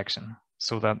injection.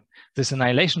 So that this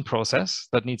annihilation process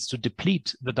that needs to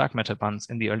deplete the dark matter bands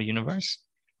in the early universe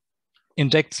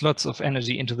injects lots of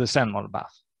energy into the Standard Model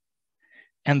bath.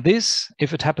 And this,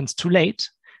 if it happens too late,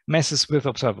 messes with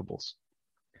observables.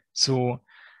 So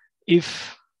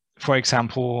if, for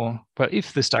example,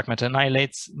 if this dark matter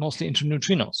annihilates mostly into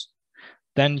neutrinos,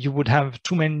 then you would have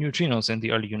too many neutrinos in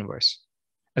the early universe.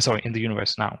 In the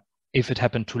universe now, if it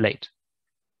happened too late.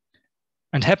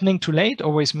 And happening too late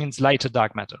always means lighter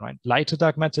dark matter, right? Lighter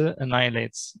dark matter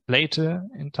annihilates later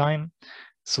in time,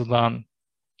 so then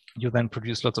you then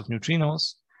produce lots of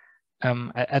neutrinos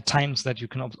at times that you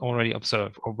can already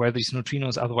observe, or where these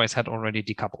neutrinos otherwise had already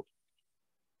decoupled.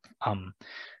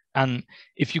 And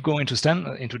if you go into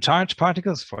charged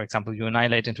particles, for example, you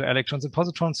annihilate into electrons and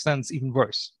positrons, then it's even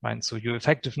worse, right? So your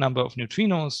effective number of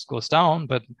neutrinos goes down,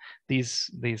 but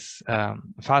these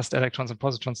fast electrons and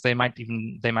positrons, they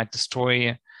might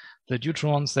destroy the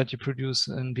deuterons that you produce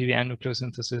in BBN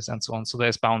nucleosynthesis and so on. So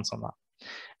there's bounds on that.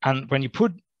 And when you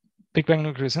put Big Bang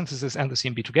nucleosynthesis and the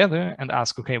CMB together and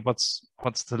ask, okay, what's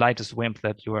the lightest WIMP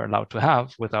that you are allowed to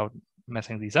have without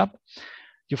messing these up,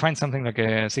 you find something like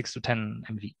a 6 to 10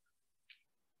 MeV.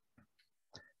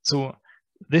 So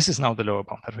this is now the lower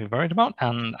bound that we're worried about,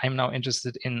 and I'm now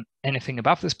interested in anything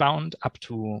above this bound up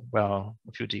to, well,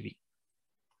 a few GeV.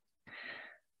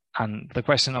 And the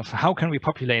question of how can we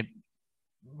populate,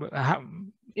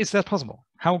 is that possible?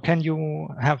 How can you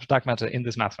have dark matter in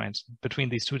this mass range between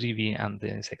these 2 GeV and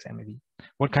the 6 MeV?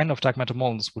 What kind of dark matter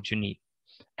models would you need?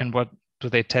 And what do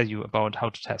they tell you about how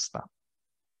to test that?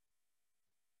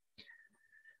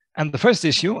 And the first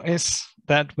issue is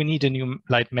that we need a new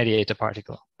light mediator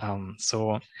particle.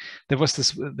 So there was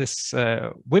this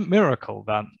WIMP miracle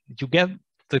that you get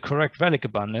the correct relic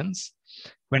abundance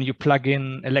when you plug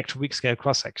in electroweak-scale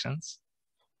cross-sections.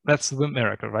 That's the WIMP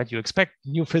miracle, right? You expect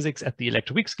new physics at the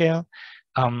electroweak-scale,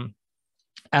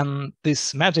 and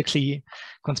this magically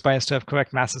conspires to have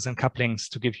correct masses and couplings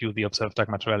to give you the observed dark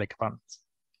matter relic abundance.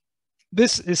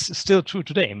 This is still true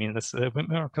today. I mean, this WIMP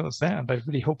miracle is there, and I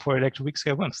really hope for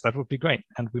electroweak-scale WIMPs. That would be great,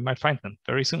 and we might find them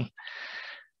very soon.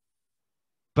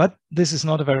 But this is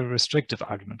not a very restrictive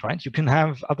argument, right? You can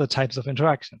have other types of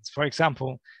interactions. For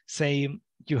example, say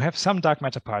you have some dark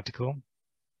matter particle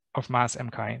of mass m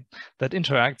chi that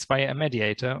interacts via a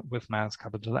mediator with mass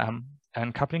capital M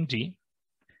and coupling G.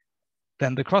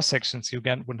 Then the cross sections you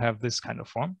get would have this kind of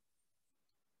form.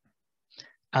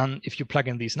 And if you plug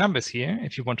in these numbers here,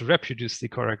 if you want to reproduce the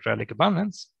correct relic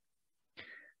abundance,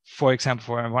 for example,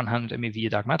 for a 100 MeV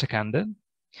dark matter candidate,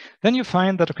 then you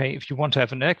find that, okay, if you want to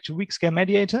have an electroweak-scale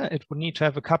mediator, it would need to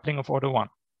have a coupling of order 1,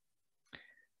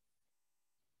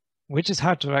 which is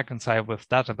hard to reconcile with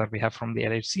data that we have from the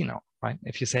LHC now, right?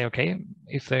 If you say, okay,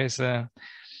 if there's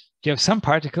you have some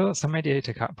particle, some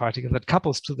mediator particle that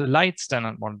couples to the light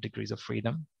standard model degrees of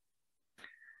freedom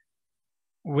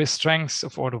with strengths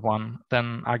of order 1,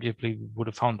 then arguably we would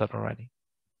have found that already.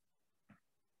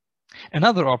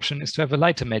 Another option is to have a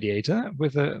lighter mediator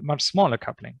with a much smaller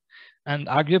coupling. And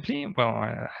arguably,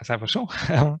 well, as I will show,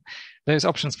 there's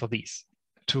options for these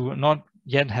to not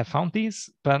yet have found these,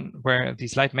 but where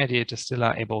these light mediators still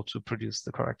are able to produce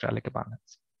the correct relic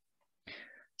abundance.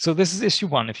 So this is issue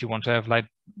 1. If you want to have light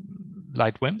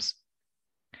WIMPs,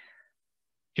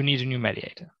 you need a new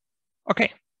mediator.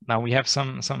 Okay, now we have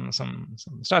some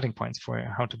starting points for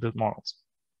how to build models.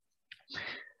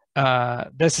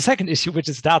 There's a second issue, which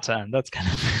is data, and that's kind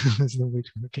of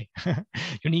okay.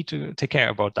 You need to take care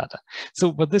about data. So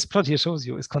what this plot here shows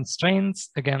you is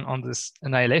constraints again on this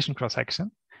annihilation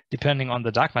cross-section, depending on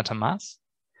the dark matter mass.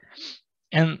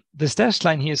 And this dashed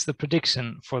line here is the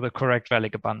prediction for the correct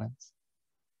relic abundance,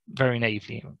 very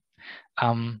naively.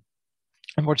 And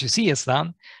what you see is that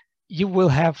you will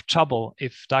have trouble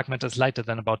if dark matter is lighter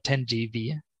than about 10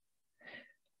 GeV,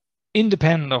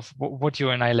 independent of what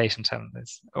your annihilation challenge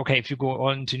is. Okay, if you go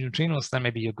all into neutrinos, then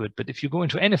maybe you're good. But if you go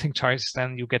into anything charged,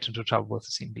 then you get into trouble with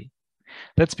the CMB.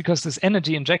 That's because this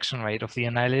energy injection rate of the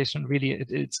annihilation really,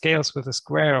 it scales with the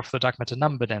square of the dark matter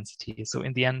number density. So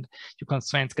in the end, your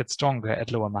constraints get stronger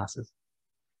at lower masses.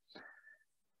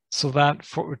 So that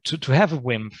to have a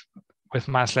WIMP with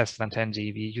mass less than 10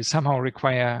 GeV, you somehow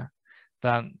require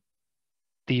that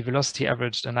the velocity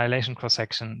averaged annihilation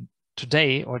cross-section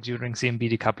today or during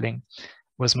CMB decoupling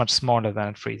was much smaller than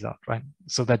it frees out, right?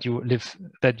 So that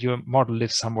your model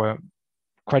lives somewhere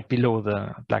quite below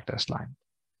the black dashed line.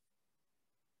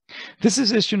 This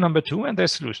is issue number 2, and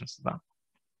there's solutions to that,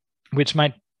 which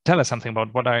might tell us something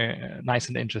about what are nice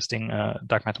and interesting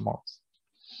dark matter models.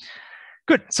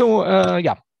 Good, so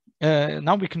yeah,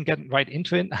 now we can get right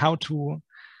into it, how to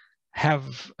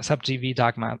have sub-GeV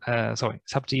dark matter,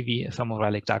 sub-GeV thermal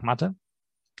relic dark matter.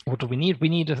 What do we need? We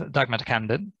need a dark matter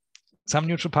candidate, some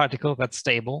neutral particle that's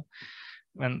stable.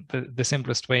 And the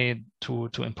simplest way to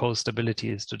impose stability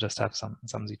is to just have some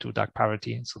Z2 dark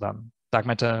parity, so that dark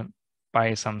matter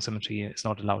by some symmetry is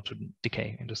not allowed to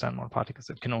decay into standard model particles.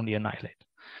 It can only annihilate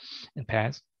in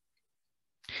pairs.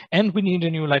 And we need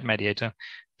a new light mediator.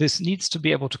 This needs to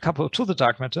be able to couple to the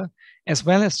dark matter as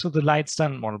well as to the light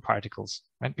standard model particles,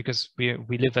 right? Because we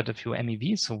live at a few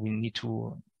MeV, so we need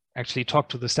to actually talk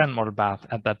to the standard model bath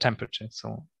at that temperature.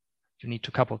 So you need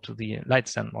to couple to the light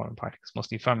standard model particles,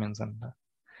 mostly fermions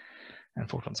and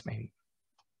photons maybe.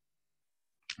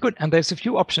 Good, and there's a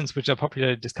few options which are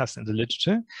popularly discussed in the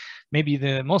literature. Maybe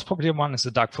the most popular one is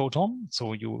the dark photon.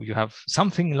 So you have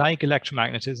something like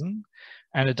electromagnetism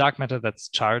and a dark matter that's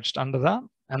charged under that.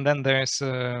 And then there's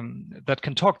that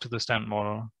can talk to the Standard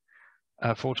Model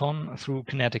photon through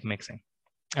kinetic mixing.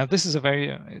 This is a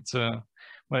very, it's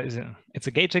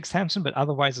a gauge extension, but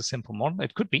otherwise a simple model.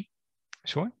 It could be,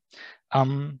 sure.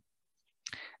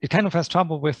 It kind of has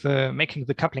trouble with making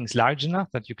the couplings large enough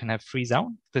that you can have freeze out.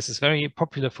 This is very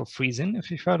popular for freeze in, if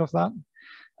you've heard of that.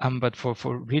 But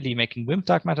for really making WIMP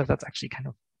dark matter, that's actually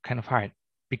kind of hard,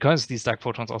 because these dark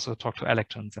photons also talk to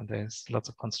electrons, and there's lots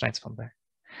of constraints from there.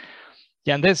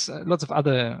 Yeah, and there's lots of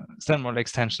other Standard Model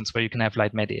extensions where you can have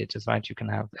light mediators, right? You can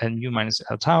have nu minus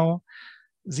L tau,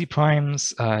 Z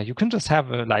primes. You can just have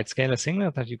a light scalar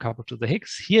singlet that you couple to the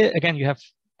Higgs. Here again, you have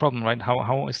problem, right?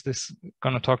 How is this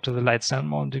going to talk to the light Standard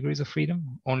Model degrees of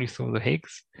freedom? Only through the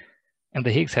Higgs, and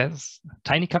the Higgs has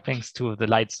tiny couplings to the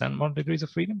light Standard Model degrees of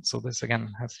freedom. So this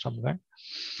again has trouble there.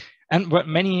 And what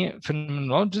many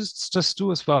phenomenologists just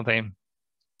do as well, they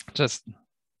just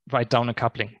write down a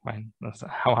coupling, right?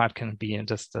 How hard can it be? And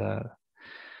just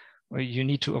you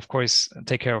need to, of course,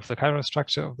 take care of the chiral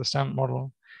structure of the Standard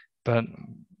Model. But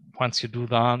once you do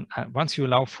that, once you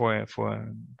allow for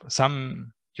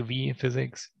some UV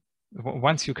physics,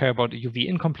 once you care about UV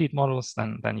incomplete models,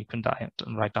 then you can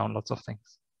write down lots of things.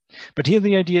 But here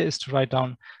the idea is to write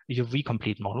down a UV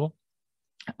complete model.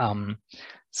 I'll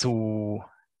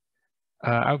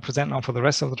present now for the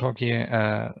rest of the talk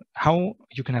here how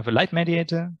you can have a light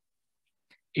mediator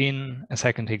in a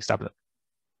second Higgs doublet.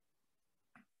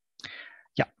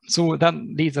 Yeah, so that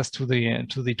leads us to the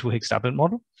two Higgs doublet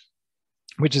model,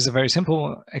 which is a very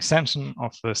simple extension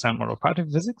of the Standard Model of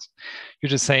particle physics. You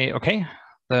just say, okay,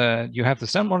 you have the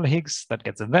Standard Model Higgs that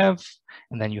gets a VEV,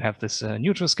 and then you have this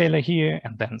neutral scalar here,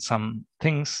 and then some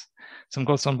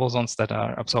Goldstone bosons that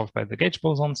are absorbed by the gauge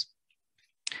bosons.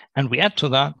 And we add to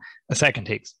that a second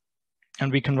Higgs.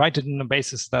 And we can write it in the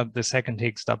basis that the second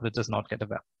Higgs doublet does not get a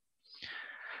VEV.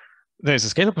 There's a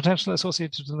scalar potential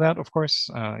associated to that, of course.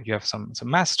 You have some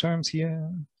mass terms here,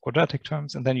 quadratic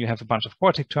terms, and then you have a bunch of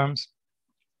quartic terms.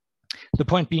 The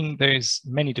point being, there's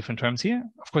many different terms here.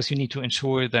 Of course, you need to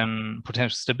ensure then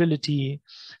potential stability.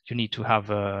 You need to have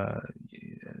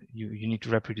you need to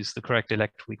reproduce the correct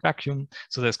electroweak vacuum.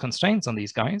 So there's constraints on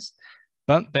these guys,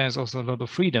 but there's also a lot of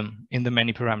freedom in the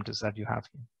many parameters that you have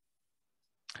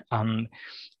here.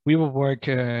 We will work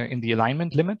in the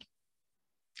alignment limit,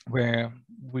 where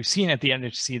we've seen at the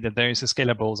LHC that there is a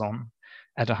scalar boson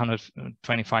at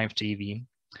 125 GeV,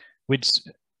 which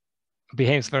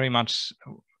behaves very much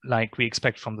like we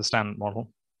expect from the Standard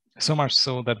Model. So much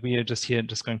so that we are just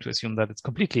going to assume that it's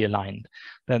completely aligned.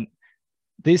 Then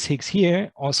this Higgs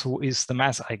here also is the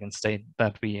mass eigenstate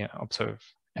that we observe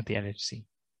at the LHC.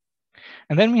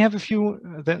 And then we have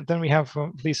then we have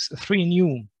these three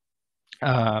new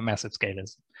massive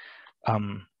scalars,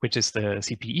 which is the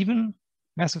CP even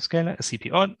massive scalar, a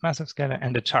CP odd massive scalar,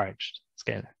 and a charged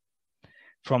scalar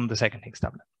from the second Higgs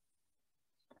doublet.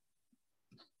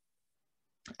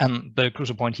 And the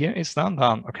crucial point here is that,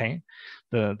 okay,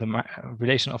 the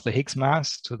relation of the Higgs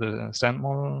mass to the Standard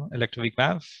Model electroweak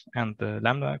VEV and the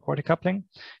lambda quartic coupling,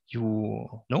 you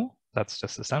know, that's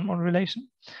just the Standard Model relation.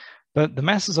 But the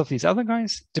masses of these other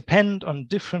guys depend on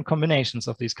different combinations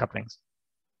of these couplings.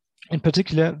 In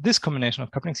particular, this combination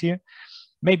of couplings here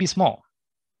may be small.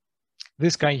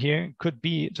 This guy here could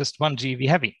be just 1 GeV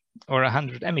heavy or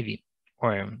 100 MeV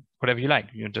or whatever you like.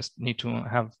 You just need to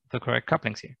have the correct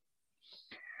couplings here.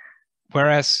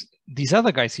 Whereas these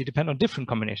other guys here depend on different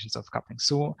combinations of couplings.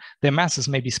 So their masses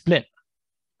may be split.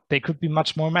 They could be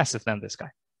much more massive than this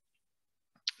guy.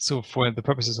 So for the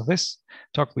purposes of this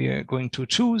talk, we are going to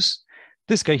choose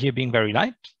this guy here being very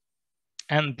light,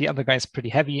 and the other guy is pretty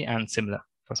heavy and similar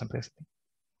for simplicity.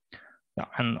 Yeah,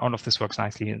 and all of this works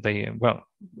nicely. Well,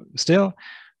 still,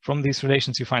 from these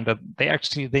relations, you find that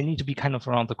they need to be kind of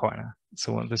around the corner.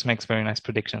 So this makes very nice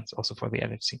predictions also for the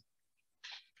LHC.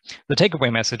 The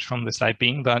takeaway message from this slide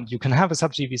being that you can have a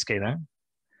sub-GeV scalar,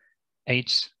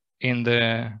 H, in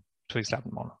the Higgs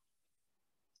doublet model,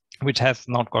 which has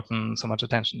not gotten so much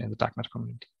attention in the dark matter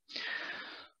community.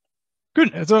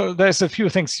 Good. So there's a few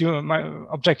things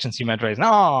objections you might raise.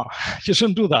 No, you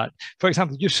shouldn't do that. For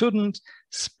example, you shouldn't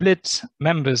split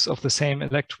members of the same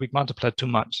electroweak multiplet too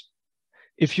much.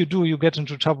 If you do, you get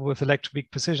into trouble with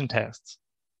electroweak precision tests.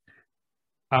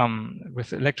 With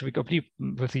electroweak oblique,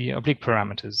 with the oblique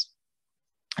parameters.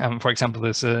 For example,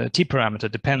 this T parameter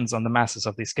depends on the masses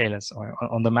of these scalars or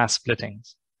on the mass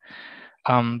splittings.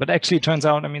 But actually, it turns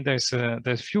out, I mean, there's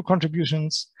few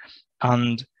contributions,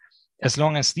 and as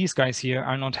long as these guys here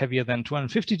are not heavier than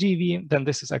 250 GeV, then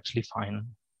this is actually fine.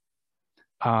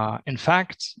 In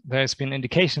fact, there's been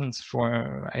indications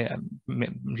for,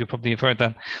 you probably have heard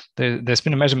that there's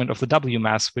been a measurement of the W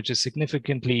mass, which is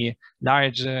significantly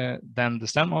larger than the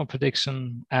stand model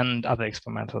prediction and other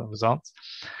experimental results.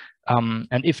 And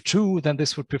if true, then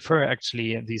this would prefer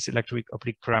actually these electroweak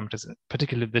oblique parameters,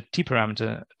 particularly the T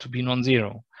parameter, to be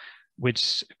non-zero,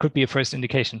 which could be a first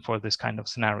indication for this kind of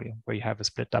scenario where you have a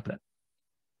split doublet.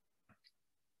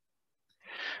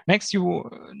 Next, you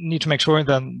need to make sure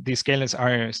that these scalars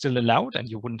are still allowed, and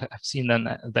you wouldn't have seen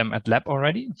them at lab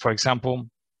already. For example,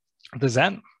 the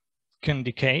Z can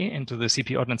decay into the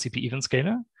CP odd and CP even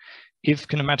scalar if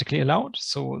kinematically allowed.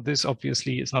 So this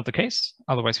obviously is not the case.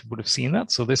 Otherwise, you would have seen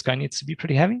that. So this guy needs to be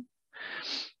pretty heavy.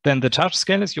 Then the charge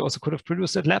scalars you also could have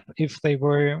produced at lab if they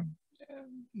weren't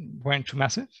too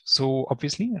massive. So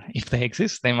obviously, if they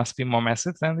exist, they must be more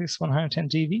massive than this 110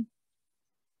 GeV.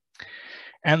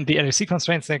 And the LHC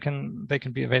constraints, they can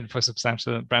be available for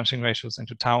substantial branching ratios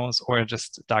into taus or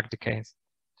just dark decays.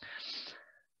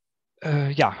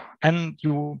 Yeah, and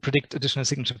you predict additional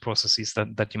signature processes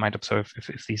that you might observe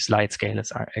if these light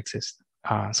scalars exist.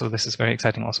 So this is very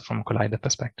exciting also from a collider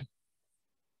perspective.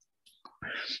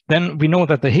 Then we know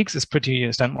that the Higgs is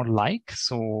pretty stand model-like.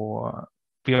 So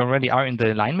we already are in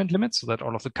the alignment limit, so that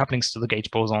all of the couplings to the gauge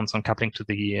bosons and coupling to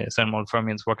the stand model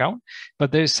fermions work out.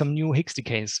 But there's some new Higgs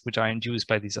decays which are induced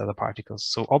by these other particles.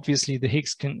 So obviously the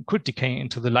Higgs could decay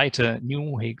into the lighter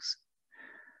new Higgs,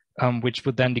 which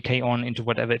would then decay on into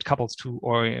whatever it couples to,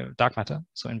 or dark matter,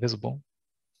 so invisible.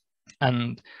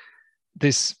 And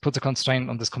this puts a constraint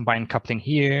on this combined coupling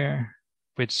here,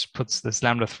 which puts this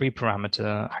λ3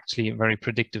 parameter actually very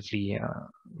predictively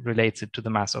relates it to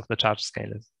the mass of the charge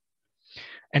scalars.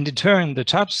 And in turn, the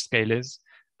charge scalars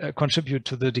contribute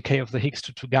to the decay of the Higgs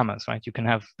to two gammas, right? You can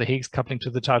have the Higgs coupling to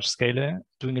the charge scalar,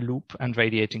 doing a loop and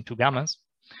radiating two gammas,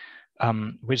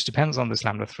 which depends on this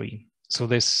λ3. So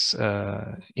this,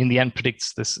 in the end,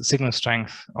 predicts this signal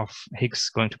strength of Higgs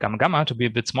going to gamma gamma to be a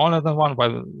bit smaller than 1,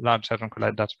 while Large Hadron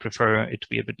Collider does prefer it to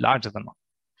be a bit larger than 1.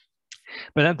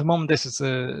 But at the moment, this is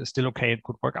still okay. It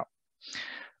could work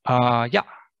out. Yeah.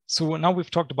 So now we've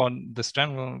talked about this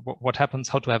general, what happens,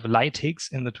 how to have a light Higgs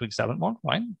in the 2x doublet model,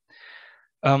 right?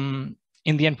 In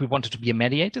the end, we want it to be a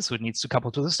mediator, so it needs to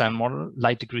couple to the stand model,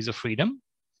 light degrees of freedom.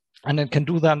 And it can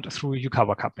do that through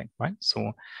Yukawa coupling, right?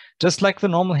 So just like the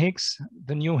normal Higgs,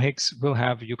 the new Higgs will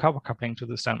have Yukawa coupling to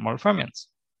the stand model fermions,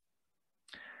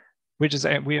 which is,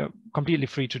 we are completely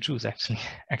free to choose actually,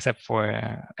 except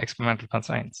for experimental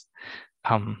constraints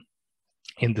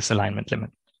in this alignment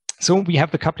limit. So we have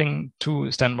the coupling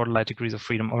to stand model light degrees of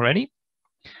freedom already,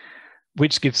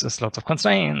 which gives us lots of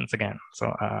constraints again.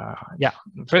 So yeah,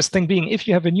 first thing being, if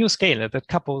you have a new scalar that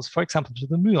couples, for example, to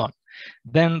the muon,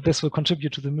 then this will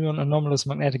contribute to the muon anomalous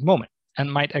magnetic moment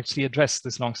and might actually address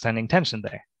this long-standing tension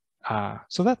there.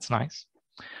 So that's nice.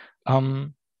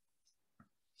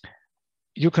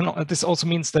 This also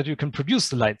means that you can produce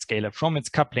the light scalar from its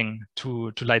coupling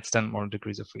to light stand model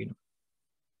degrees of freedom.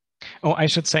 Oh, I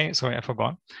should say, sorry, I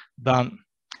forgot, that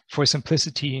for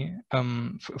simplicity,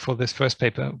 for this first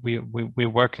paper, we're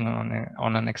working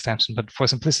on an extension, but for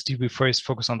simplicity, we first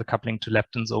focus on the coupling to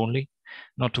leptons only,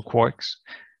 not to quarks.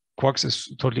 Quarks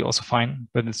is totally also fine,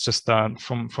 but it's just that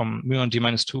from muon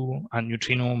G-2 and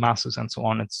neutrino masses and so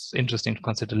on, it's interesting to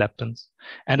consider leptons,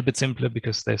 and a bit simpler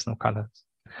because there's no colors.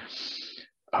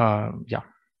 Yeah,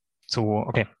 so,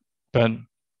 okay, but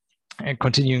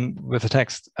continuing with the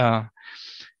text,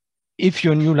 if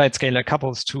your new light scalar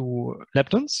couples to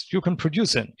leptons, you can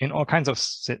produce it in all kinds of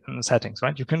settings,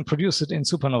 right? You can produce it in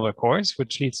supernova cores,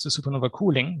 which leads to supernova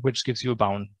cooling, which gives you a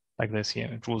bound like this here.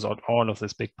 It rules out all of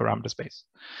this big parameter space.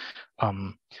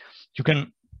 You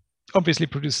can obviously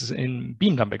produce this in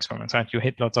beam dump experiments, right? You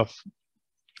hit lots of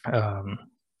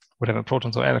whatever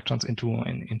protons or electrons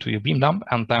into your beam dump,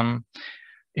 and then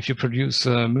if you produce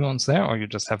muons there, or you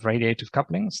just have radiative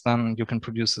couplings, then you can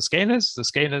produce the scalars. The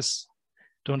scalars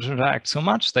don't interact so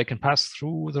much. They can pass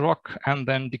through the rock and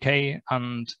then decay,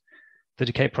 and the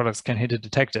decay products can hit a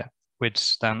detector,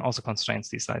 which then also constrains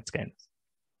these light scalars.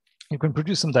 You can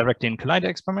produce them directly in collider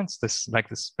experiments, like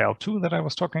this BEL2 that I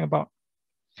was talking about.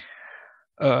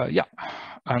 Yeah,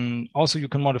 and also you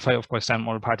can modify, of course, stand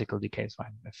model particle decays,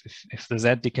 right? If the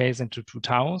Z decays into 2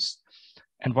 taus,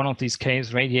 and one of these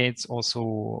Ks radiates also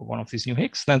one of these new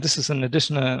Higgs, then this is an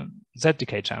additional Z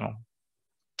decay channel,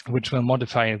 which will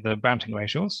modify the branching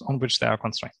ratios on which there are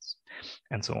constraints,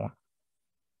 and so on.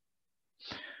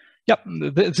 Yeah,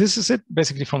 this is it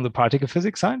basically from the particle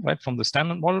physics side, right? From the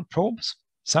standard model probes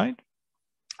side.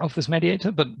 of this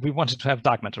mediator, but we wanted to have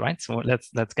dark matter, right? So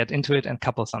let's get into it and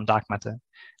couple some dark matter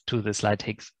to this light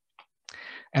Higgs.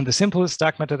 And the simplest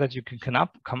dark matter that you can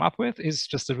come up with is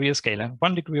just a real scalar,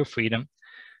 1 degree of freedom,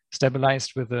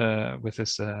 stabilized with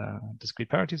this discrete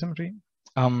parity symmetry.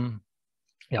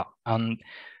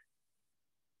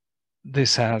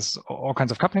 This has all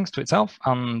kinds of couplings to itself,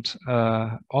 and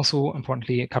also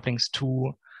importantly couplings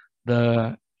to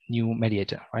the new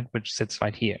mediator, right, which sits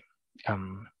right here.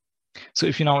 So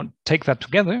if you now take that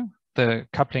together, the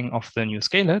coupling of the new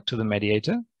scalar to the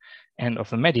mediator and of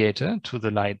the mediator to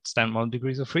the light standard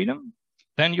degrees of freedom,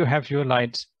 then you have your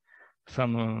light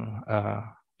thermal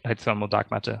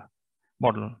dark matter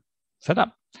model set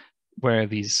up, where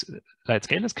these light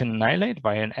scalars can annihilate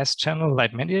by an S-channel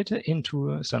light mediator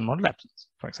into a standard model leptons,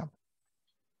 for example.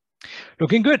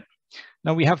 Looking good.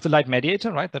 Now we have the light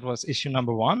mediator, right? That was issue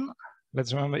number 1.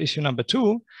 Let's remember issue number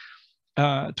 2.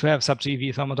 To have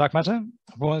sub-GeV thermal dark matter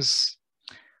was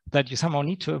that you somehow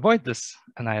need to avoid this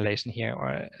annihilation here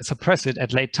or suppress it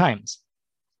at late times.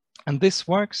 And this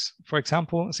works, for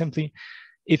example, simply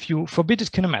if you forbid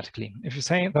it kinematically. If you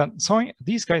say that, sorry,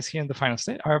 these guys here in the final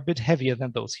state are a bit heavier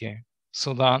than those here,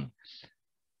 so that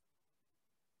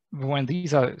when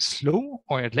these are slow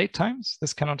or at late times,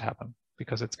 this cannot happen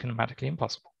because it's kinematically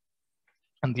impossible.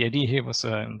 And the idea here was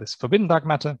this forbidden dark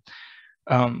matter,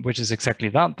 which is exactly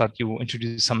that you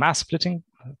introduce some mass splitting.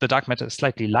 The dark matter is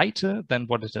slightly lighter than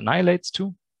what it annihilates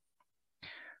to,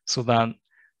 so that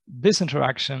this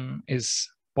interaction is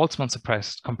Boltzmann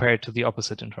suppressed compared to the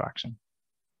opposite interaction.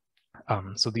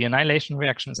 So the annihilation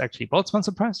reaction is actually Boltzmann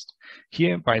suppressed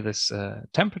here by this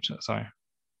temperature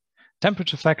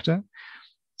factor,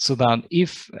 so that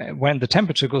when the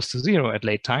temperature goes to 0 at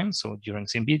late time, so during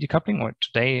CMB decoupling or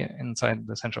today inside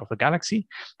the center of the galaxy,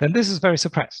 then this is very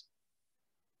suppressed.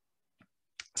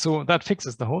 So that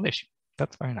fixes the whole issue.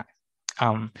 That's very nice.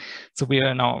 So we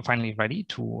are now finally ready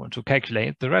to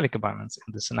calculate the Relic abundance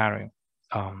in this scenario.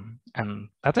 And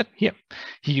that's it. Here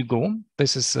you go.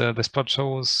 This is this plot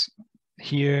shows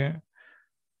here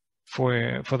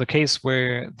for the case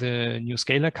where the new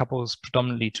scalar couples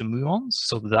predominantly to muons.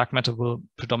 So the dark matter will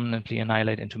predominantly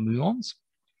annihilate into muons.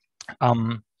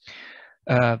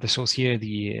 This shows here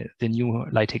the new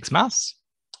light Higgs mass,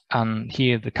 and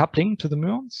here the coupling to the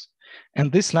muons.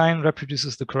 And this line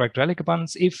reproduces the correct Relic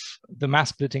abundance if the mass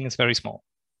splitting is very small.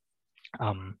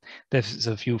 There's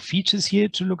a few features here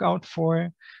to look out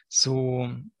for.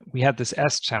 So we had this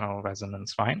S-channel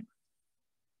resonance, right?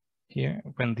 Here,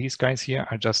 when these guys here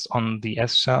are just on the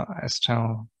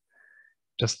S-channel,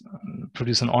 just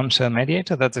produce an on-shell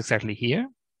mediator, that's exactly here.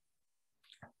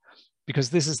 Because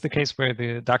this is the case where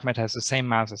the dark matter has the same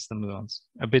mass as the muons,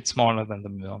 a bit smaller than the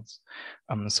muons.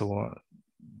 So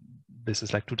this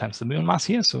is like 2 times the muon mass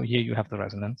here. So here you have the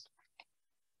resonance.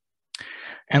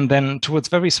 And then towards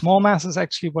very small masses,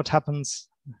 actually what happens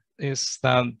is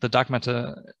that the dark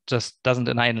matter just doesn't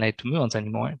annihilate to muons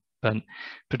anymore, but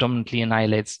predominantly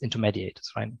annihilates into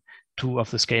mediators, right? 2 of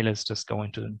the scalars just go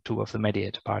into 2 of the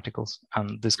mediator particles.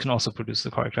 And this can also produce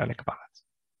the correct Relic abundance.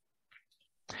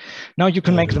 Now you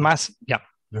can make the mass, yeah.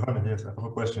 Johannes, yes, I have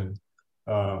a question.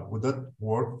 Would that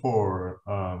work for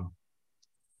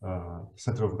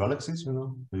center of galaxies, you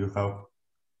know? Do you have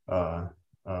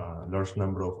large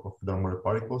number of dark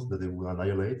particles that they will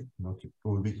annihilate? You know, it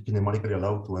will be kinematically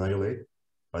allowed to annihilate,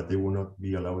 but they will not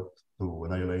be allowed to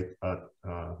annihilate at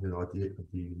you know, at the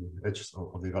edges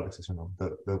of the galaxies. You know,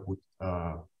 that would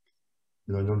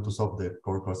you know, in order to solve the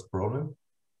core cost problem.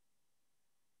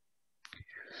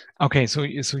 Okay, so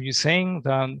you're saying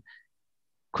that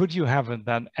could you have it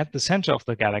that at the center of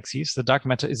the galaxies the dark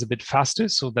matter is a bit faster,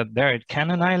 so that there it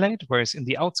can annihilate, whereas in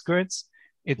the outskirts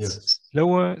it's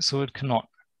slower, so it cannot.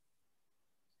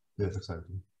 Yes,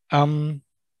 exactly. There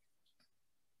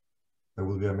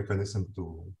will be a mechanism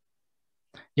to.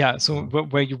 Yeah, so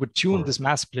where you would tune this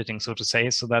mass splitting, so to say,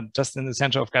 so that just in the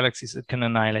center of galaxies it can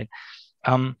annihilate.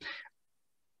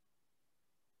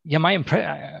 Yeah,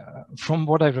 from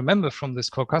what I remember from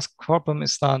this core cost problem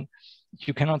is that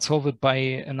you cannot solve it by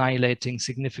annihilating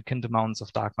significant amounts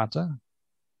of dark matter,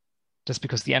 just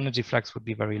because the energy flux would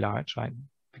be very large, right?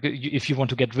 Because if you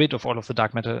want to get rid of all of the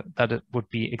dark matter, that it would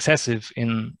be excessive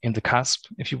in the cusp.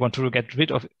 If you want to get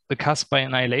rid of the cusp by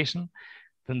annihilation,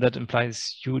 then that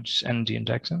implies huge energy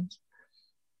injections.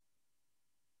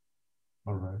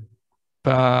 All right.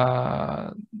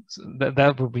 But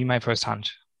that would be my first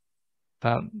hunch.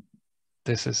 That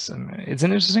this is it's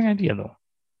an interesting idea, though.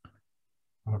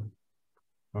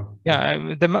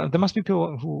 Yeah, there must be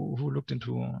people who looked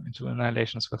into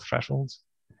annihilations with thresholds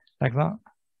like that.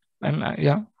 And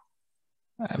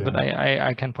but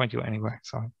I can point you anywhere.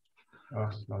 So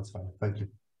that's fine. Thank you.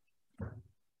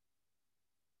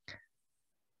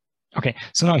 Okay,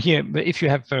 so now here, if you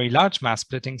have very large mass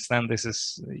splittings, then this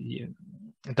is,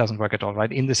 it doesn't work at all,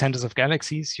 right? In the centers of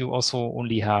galaxies, you also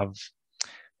only have,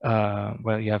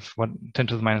 well, you have 10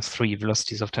 to the minus 3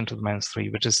 velocities of 10 to the minus 3,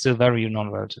 which is still very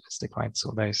non-relativistic, right?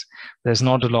 So there's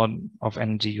not a lot of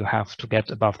energy you have to get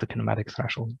above the kinematic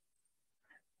threshold.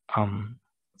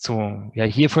 So yeah,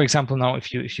 here, for example, now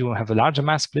if you have a larger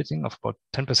mass splitting of about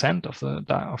 10% of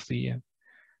the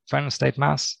final state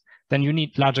mass, then you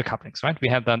need larger couplings, right? We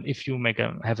have that if you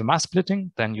have a mass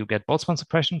splitting, then you get Boltzmann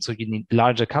suppression, so you need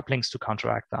larger couplings to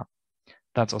counteract that.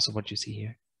 That's also what you see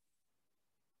here.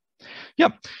 Yeah,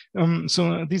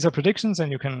 so these are predictions,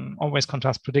 and you can always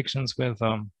contrast predictions with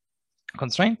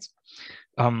constraints.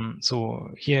 So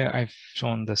here I've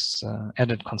shown this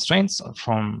added constraints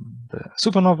from the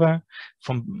supernova,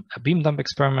 from a beam dump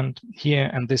experiment here,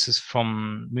 and this is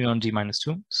from muon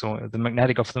d-2. So the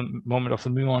magnetic of the moment of the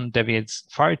muon deviates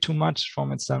far too much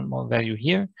from its thermal value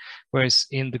here, whereas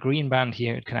in the green band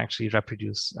here, it can actually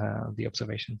reproduce the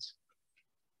observations.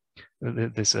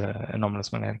 This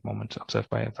anomalous magnetic moment observed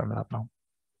by Fermilab now.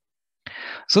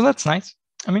 So that's nice.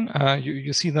 I mean,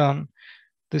 you see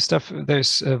this stuff,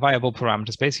 there's a viable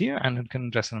parameter space here, and it can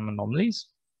address some anomalies.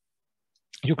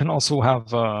 You can also have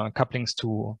couplings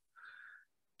to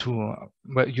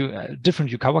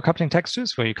different Yukawa coupling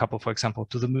textures, where you couple, for example,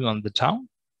 to the muon the tau.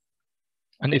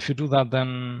 And if you do that,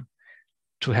 then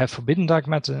to have forbidden dark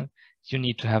matter, you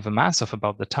need to have a mass of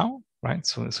about the tau, right?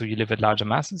 So you live at larger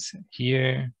masses.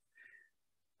 Here,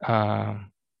 the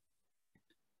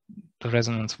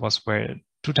resonance was where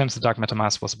 2 times the dark matter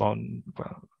mass was about,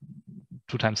 well,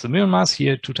 2 times the muon mass.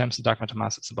 Here, 2 times the dark matter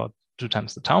mass is about 2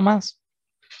 times the tau mass.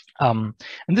 And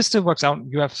this still works out.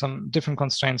 You have some different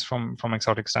constraints from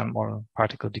exotic standard model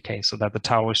particle decay, so that the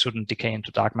tau shouldn't decay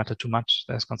into dark matter too much.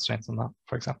 There's constraints on that,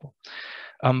 for example.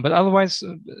 But otherwise,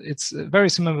 it's a very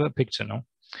similar picture, no?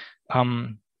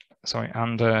 Sorry,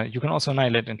 and you can also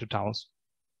annihilate into taus.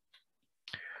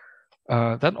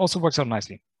 That also works out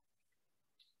nicely.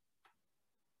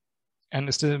 And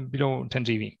it's still below 10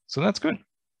 GeV, so that's good.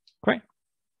 Great.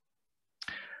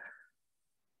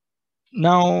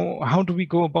 Now, how do we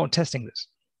go about testing this?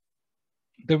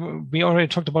 We already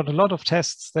talked about a lot of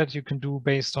tests that you can do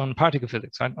based on particle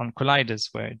physics, right? On colliders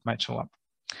where it might show up.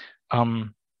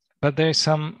 But there's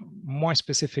some more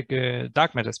specific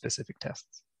dark matter specific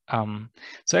tests.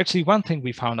 So actually one thing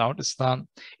we found out is that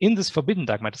in this forbidden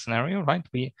dark matter scenario, right,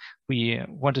 we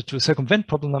wanted to circumvent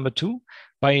problem number 2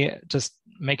 by just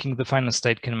making the final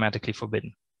state kinematically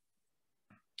forbidden.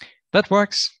 That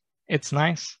works, it's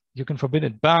nice. You can forbid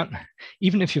it, but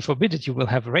even if you forbid it, you will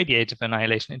have radiative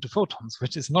annihilation into photons,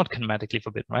 which is not kinematically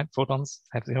forbidden, right? Photons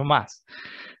have 0 mass.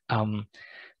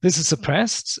 This is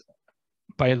suppressed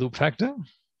by a loop factor,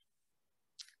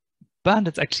 but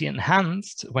it's actually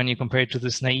enhanced when you compare it to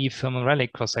this naive thermal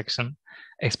relic cross-section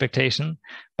expectation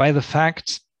by the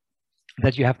fact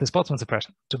that you have this Boltzmann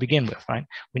suppression to begin with, right?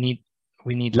 We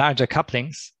need larger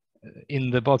couplings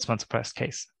in the Boltzmann suppressed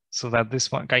case, so that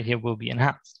this one guy here will be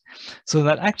enhanced. So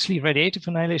that actually radiative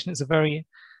annihilation is a very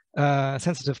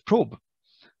sensitive probe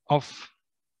of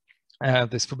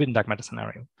this forbidden dark matter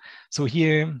scenario. So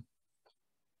here,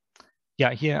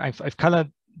 yeah, here I've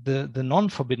colored the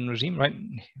non-forbidden regime, right?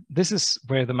 This is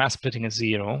where the mass splitting is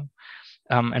 0.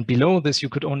 And below this, you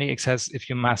could only access if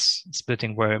your mass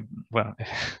splitting were, well,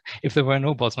 if there were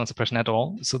no Boltzmann suppression at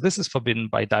all. So this is forbidden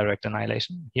by direct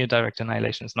annihilation. Here, direct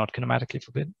annihilation is not kinematically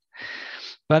forbidden.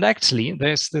 But actually,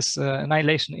 there's this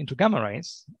annihilation into gamma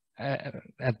rays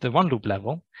at the one loop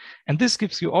level. And this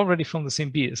gives you already from the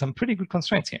CMB some pretty good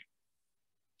constraints here.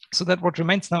 So that what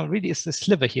remains now really is this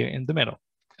sliver here in the middle.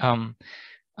 And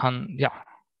yeah,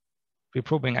 we're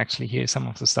probing actually here some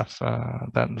of the stuff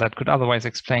that could otherwise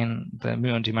explain the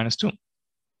muon d-2.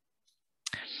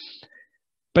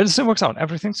 But it still works out.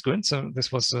 Everything's good. So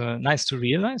this was nice to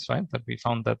realize, right? That we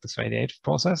found that this radiative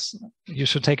process you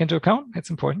should take into account. It's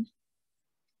important.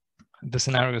 The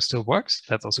scenario still works.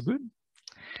 That's also good.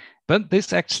 But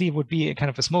this actually would be a kind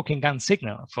of a smoking gun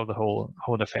signal for the whole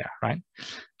affair, right?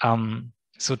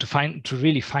 So to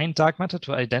really find dark matter,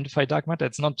 to identify dark matter,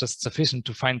 it's not just sufficient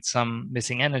to find some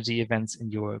missing energy events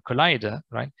in your collider,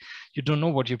 right? You don't know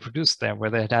what you produce there,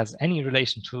 whether it has any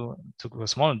relation to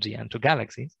cosmology and to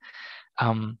galaxies.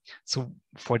 So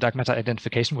for dark matter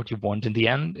identification, what you want in the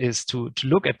end is to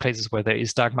look at places where there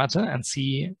is dark matter and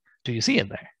see, do you see it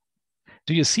there?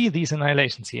 Do you see these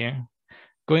annihilations here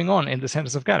going on in the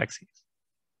centers of galaxies?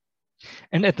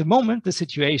 And at the moment, the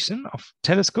situation of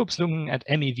telescopes looking at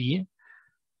MEV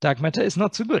dark matter is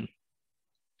not so good.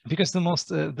 because the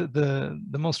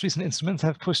most recent instruments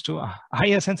have pushed to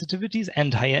higher sensitivities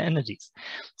and higher energies.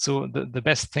 So the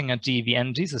best thing at GeV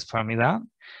energies is Fermi-that,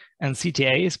 and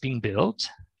CTA is being built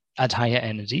at higher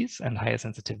energies and higher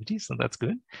sensitivities, so that's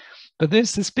good. But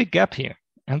there's this big gap here,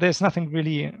 and there's nothing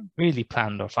really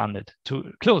planned or funded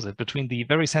to close it between the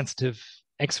very sensitive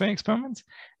X-ray experiments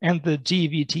and the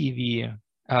GeV-TeV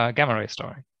gamma ray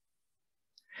story.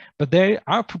 But there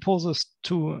are proposals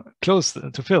to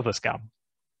fill this gap,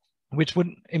 which would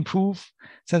improve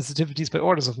sensitivities by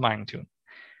orders of magnitude,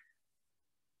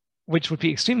 which would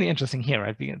be extremely interesting here,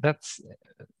 right? That's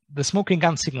the smoking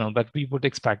gun signal that we would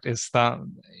expect is that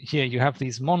here you have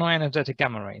these monoenergetic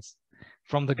gamma rays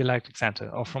from the galactic center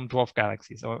or from dwarf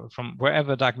galaxies or from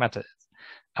wherever dark matter is.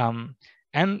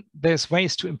 And there's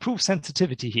ways to improve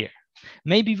sensitivity here.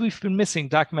 Maybe we've been missing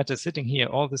dark matter sitting here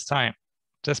all this time,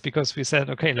 just because we said,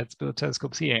 okay, let's build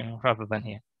telescopes here rather than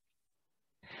here.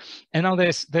 And now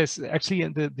there's actually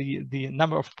the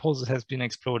number of proposals has been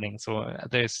exploding. So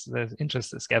there's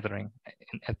interest is gathering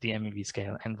at the MEV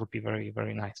scale and would be very,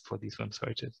 very nice for these WIMP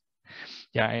searches.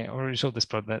 Yeah, I already showed this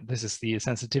part that this is the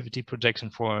sensitivity projection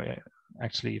for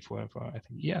actually for I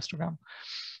think e-astrogram.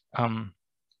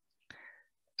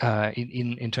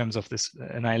 In terms of this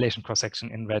annihilation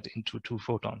cross-section in red into 2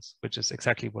 photons, which is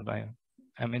exactly what I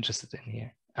am interested in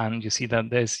here. And you see that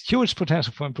there's huge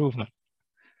potential for improvement,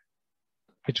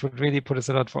 which would really put us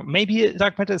a lot for. Maybe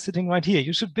dark matter is sitting right here.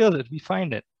 You should build it. We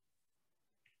find it.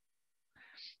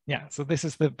 Yeah, so this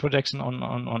is the projection on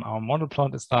our model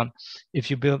plot, is that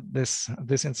if you build this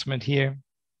instrument here,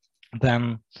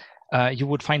 then you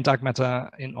would find dark matter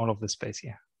in all of this space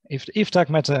here. If dark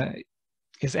matter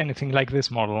is anything like this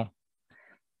model,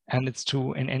 and it's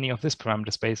true in any of this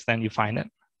parameter space, then you find it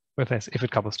with this, if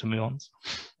it couples to muons,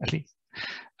 at least.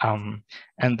 And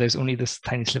there's only this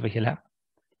tiny sliver here left.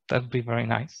 That would be very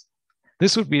nice.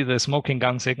 This would be the smoking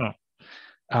gun signal.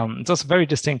 It's also very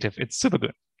distinctive. It's super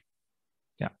good.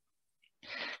 Yeah,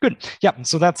 good. Yeah,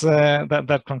 so that's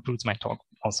that concludes my talk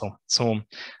also. So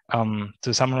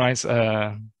to summarize,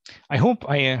 I hope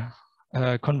I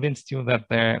convinced you that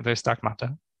there's dark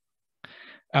matter.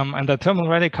 And that thermal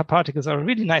relic particles are a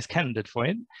really nice candidate for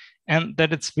it, and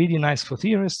that it's really nice for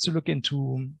theorists to look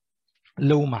into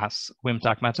low mass WIMP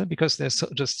dark matter, because there's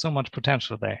just so much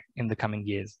potential there in the coming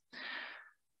years.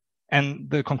 And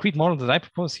the concrete model that I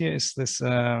propose here is this,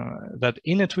 that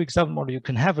in a 2x7 model, you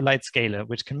can have a light scalar,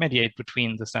 which can mediate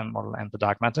between the standard model and the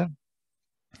dark matter.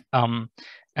 And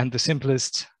the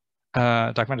simplest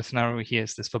dark matter scenario here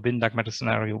is this forbidden dark matter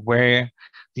scenario, where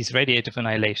these radiative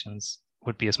annihilations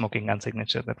would be a smoking gun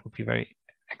signature that would be very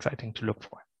exciting to look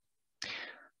for.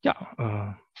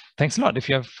 Yeah, thanks a lot. If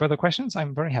you have further questions,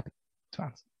 I'm very happy to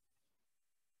answer.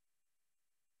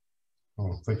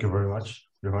 Oh, thank you very much,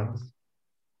 Johannes.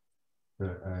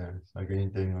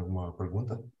 Alguém tem alguma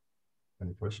pergunta?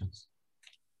 Any questions?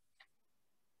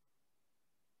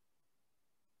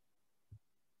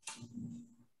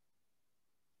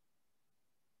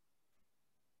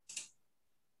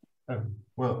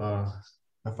 Well,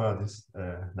 I've had this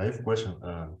naive question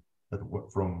that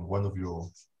from one of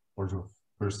your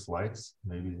first slides,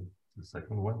 maybe the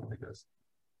second one, I guess.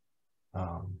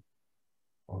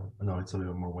 Or no, it's a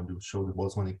little more when you show the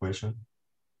Boltzmann equation.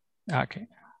 Okay.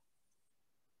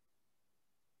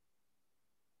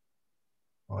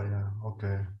 Oh yeah,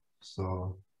 okay.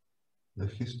 So the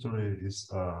history is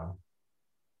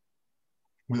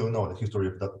we don't know the history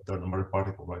of that number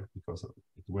particle, right? Because it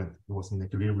was in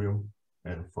equilibrium,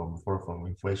 and from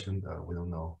inflation, we don't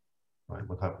know, right,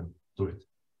 what happened to it.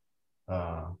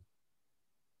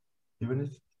 Even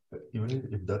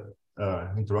if that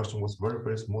interaction was very,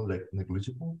 very small, like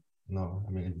negligible, no,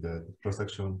 I mean, if the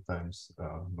cross-section times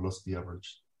velocity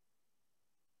average,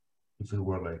 if it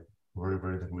were like very,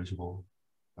 very negligible,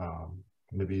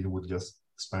 maybe it would just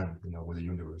expand, you know, with the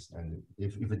universe. And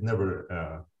if it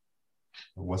never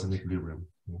was in equilibrium.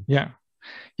 You know? Yeah.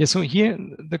 Yeah, so here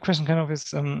the question kind of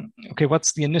is, okay,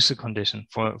 what's the initial condition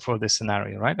for this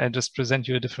scenario, right? I just present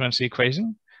you a differential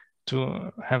equation.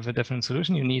 To have a different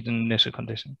solution, you need an initial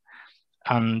condition.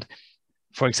 And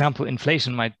for example,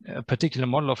 inflation a particular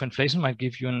model of inflation might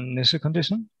give you an initial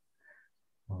condition.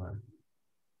 All right.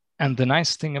 And the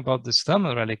nice thing about this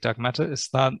thermal relic dark matter is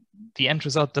that the end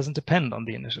result doesn't depend on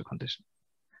the initial condition.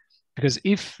 Because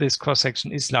if this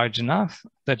cross-section is large enough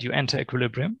that you enter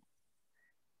equilibrium,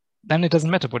 then it doesn't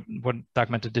matter what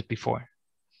dark matter did before.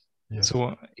 Yeah.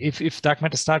 So if dark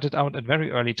matter started out at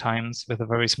very early times with a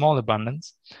very small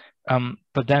abundance,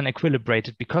 but then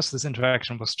equilibrated because this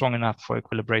interaction was strong enough for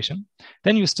equilibration,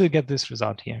 then you still get this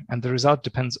result here. And the result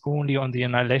depends only on the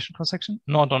annihilation cross-section,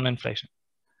 not on inflation.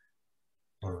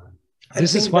 All right.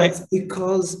 This is why, that's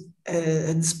because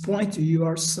at this point you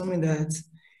are assuming that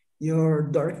your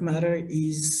dark matter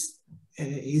is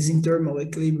in thermal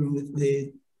equilibrium with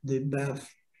the BeV.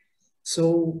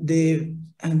 So the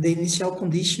initial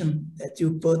condition that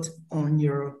you put on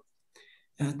your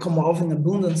Kolmogorov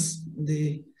abundance,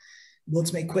 the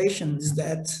Boltzmann equation, is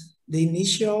that the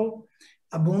initial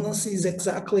abundance is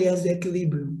exactly as the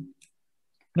equilibrium.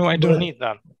 no, I don't need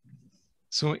that.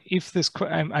 So if this,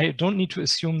 I don't need to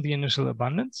assume the initial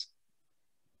abundance.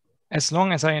 As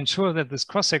long as I ensure that this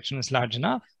cross-section is large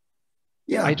enough,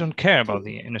 Yeah, I don't care about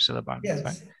the initial abundance, yes.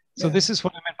 right? So this is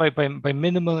what I meant by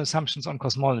minimal assumptions on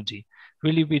cosmology.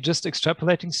 Really, we're just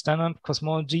extrapolating standard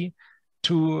cosmology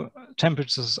to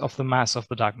temperatures of the mass of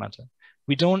the dark matter.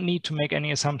 We don't need to make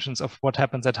any assumptions of what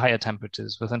happens at higher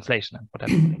temperatures with inflation and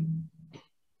whatever.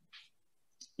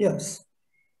 Yes.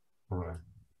 All right.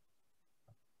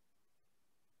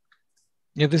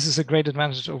 Yeah, this is a great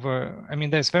advantage over, I mean,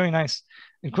 there's very nice,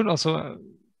 it could also,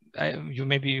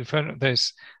 you've heard,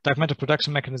 there's dark matter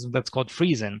production mechanism that's called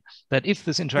freeze-in, that if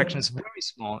this interaction is very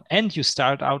small and you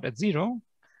start out at 0,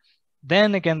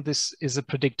 then again, this is a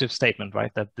predictive statement,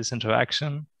 right? That this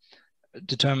interaction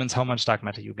determines how much dark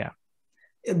matter you get.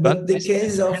 But the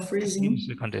case of freezing,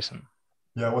 the condition.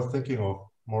 Yeah, I was thinking of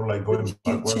more like going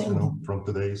backwards, from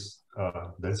today's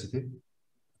density.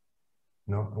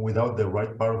 Without the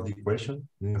right part of the equation,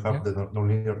 you have the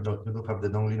nonlinear. You don't have the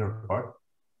nonlinear part,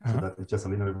 so that it's just a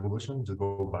linear evolution. Just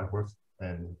go backwards,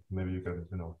 and maybe you can,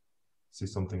 see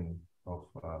something of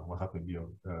what happened here,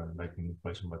 like in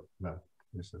inflation. But no,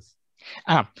 it's just.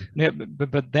 Yeah,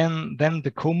 but then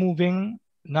the co-moving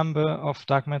number of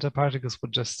dark matter particles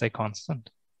would just stay constant.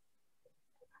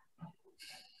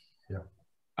 Yeah.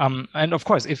 And of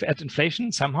course, if at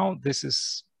inflation somehow this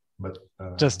is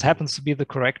just happens to be the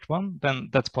correct one, then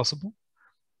that's possible.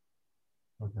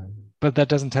 Okay. But that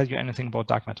doesn't tell you anything about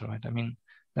dark matter, right? I mean,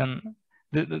 then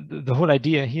the whole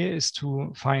idea here is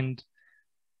to find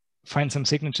some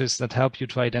signatures that help you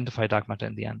to identify dark matter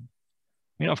in the end.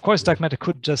 I mean, of course, dark matter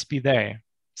could just be there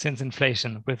since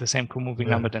inflation with the same co-moving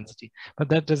number density, but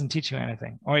that doesn't teach you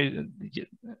anything, or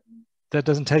that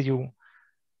doesn't tell you.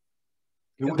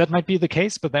 That might be the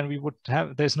case, but then we would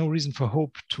have, there's no reason for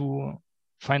hope to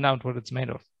find out what it's made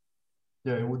of.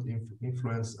 Yeah, it would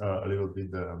influence a little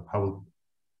bit the Hubble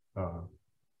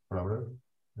parameter,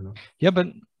 Yeah, but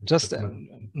just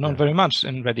not very much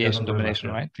in radiation domination,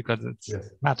 right? Because it's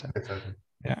matter. Exactly.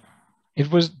 Yeah,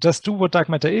 it was just do what dark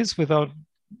matter is without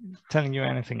telling you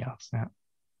anything else. Yeah.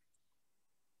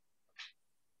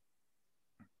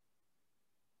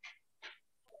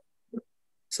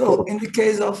 So in the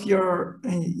case of your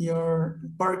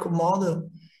particle model,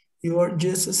 you are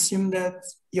just assume that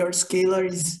your scalar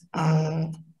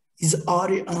is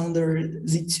already under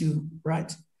Z2,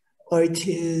 right? Or it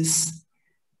is,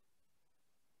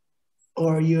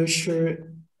 or you're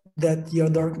sure that your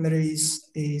dark matter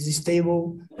is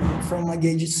stable from a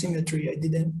gauge symmetry. I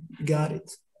didn't got it.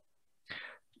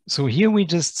 So here we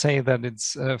just say that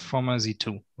it's from a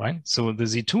Z2, right? So the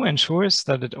Z2 ensures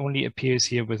that it only appears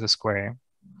here with a square.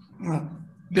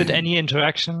 That any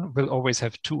interaction will always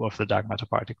have 2 of the dark matter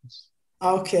particles.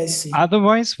 Okay, I see.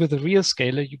 Otherwise, with a real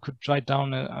scalar, you could write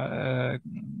down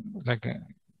like a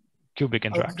cubic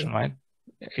interaction, right?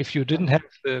 If you didn't have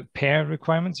the pair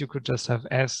requirements, you could just have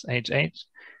S, H, H,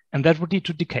 and that would lead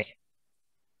to decay.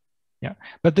 Yeah,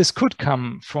 but this could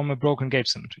come from a broken gauge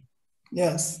symmetry.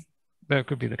 Yes. That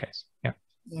could be the case. Yeah.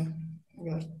 Yeah.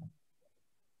 Okay.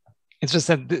 It's just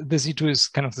that the Z2 is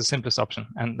kind of the simplest option,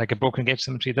 and like a broken gauge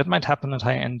symmetry that might happen at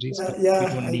high energies. But we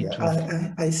don't need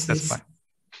to. I see. That's fine.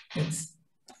 Yes.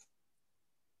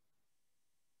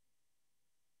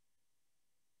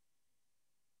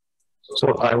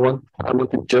 So I want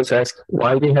to just ask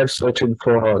why they have searched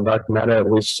for dark matter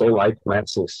with so light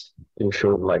masses. You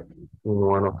showed like in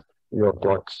one of your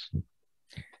plots.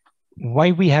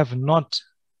 Why we have not,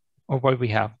 or why we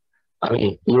have? I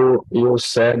mean, you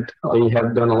said they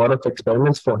have done a lot of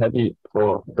experiments for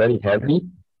very heavy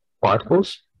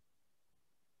particles,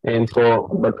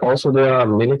 but also there are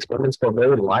many experiments for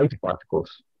very light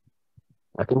particles.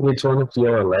 I think it's one of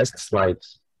your last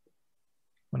slides.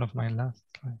 One of my last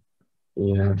slides.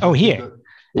 Yeah. Oh, here.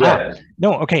 Yeah.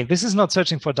 No, okay. This is not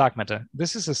searching for dark matter.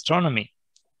 This is astronomy.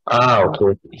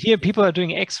 Okay. Here, people are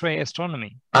doing X-ray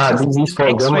astronomy. This is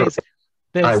for gamma.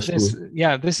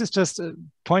 This is just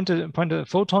point a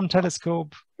photon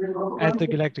telescope at the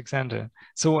galactic center.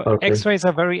 So X-rays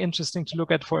are very interesting to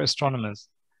look at for astronomers.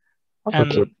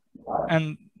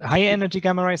 And high energy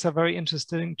gamma rays are very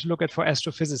interesting to look at for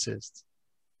astrophysicists.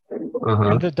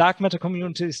 And the dark matter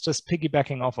community is just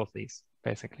piggybacking off of these,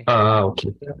 basically.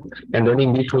 Okay. And then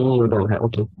in between you don't have,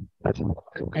 okay.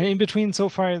 And in between, so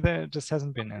far, there just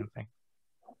hasn't been anything.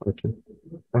 Okay.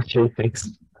 Okay, thanks.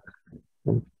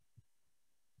 All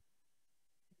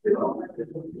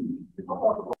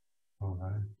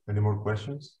right. Any more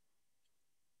questions?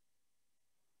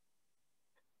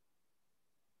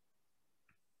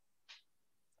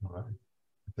 All right.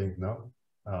 I think no.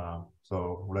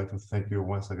 So I'd like to thank you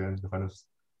once again, Johannes,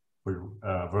 for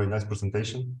your very nice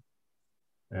presentation,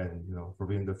 and for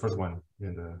being the first one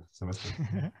in the semester.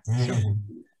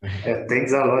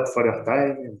 Thanks a lot for your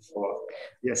time and for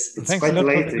it's Thanks quite a lot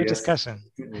late. for the good discussion.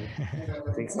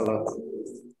 Thanks a lot.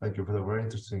 Thank you for the very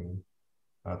interesting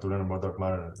to learn about dark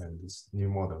matter and this new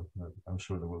model. I'm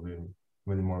sure there will be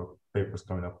many more papers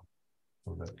coming up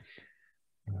for that.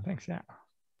 Thanks. Yeah.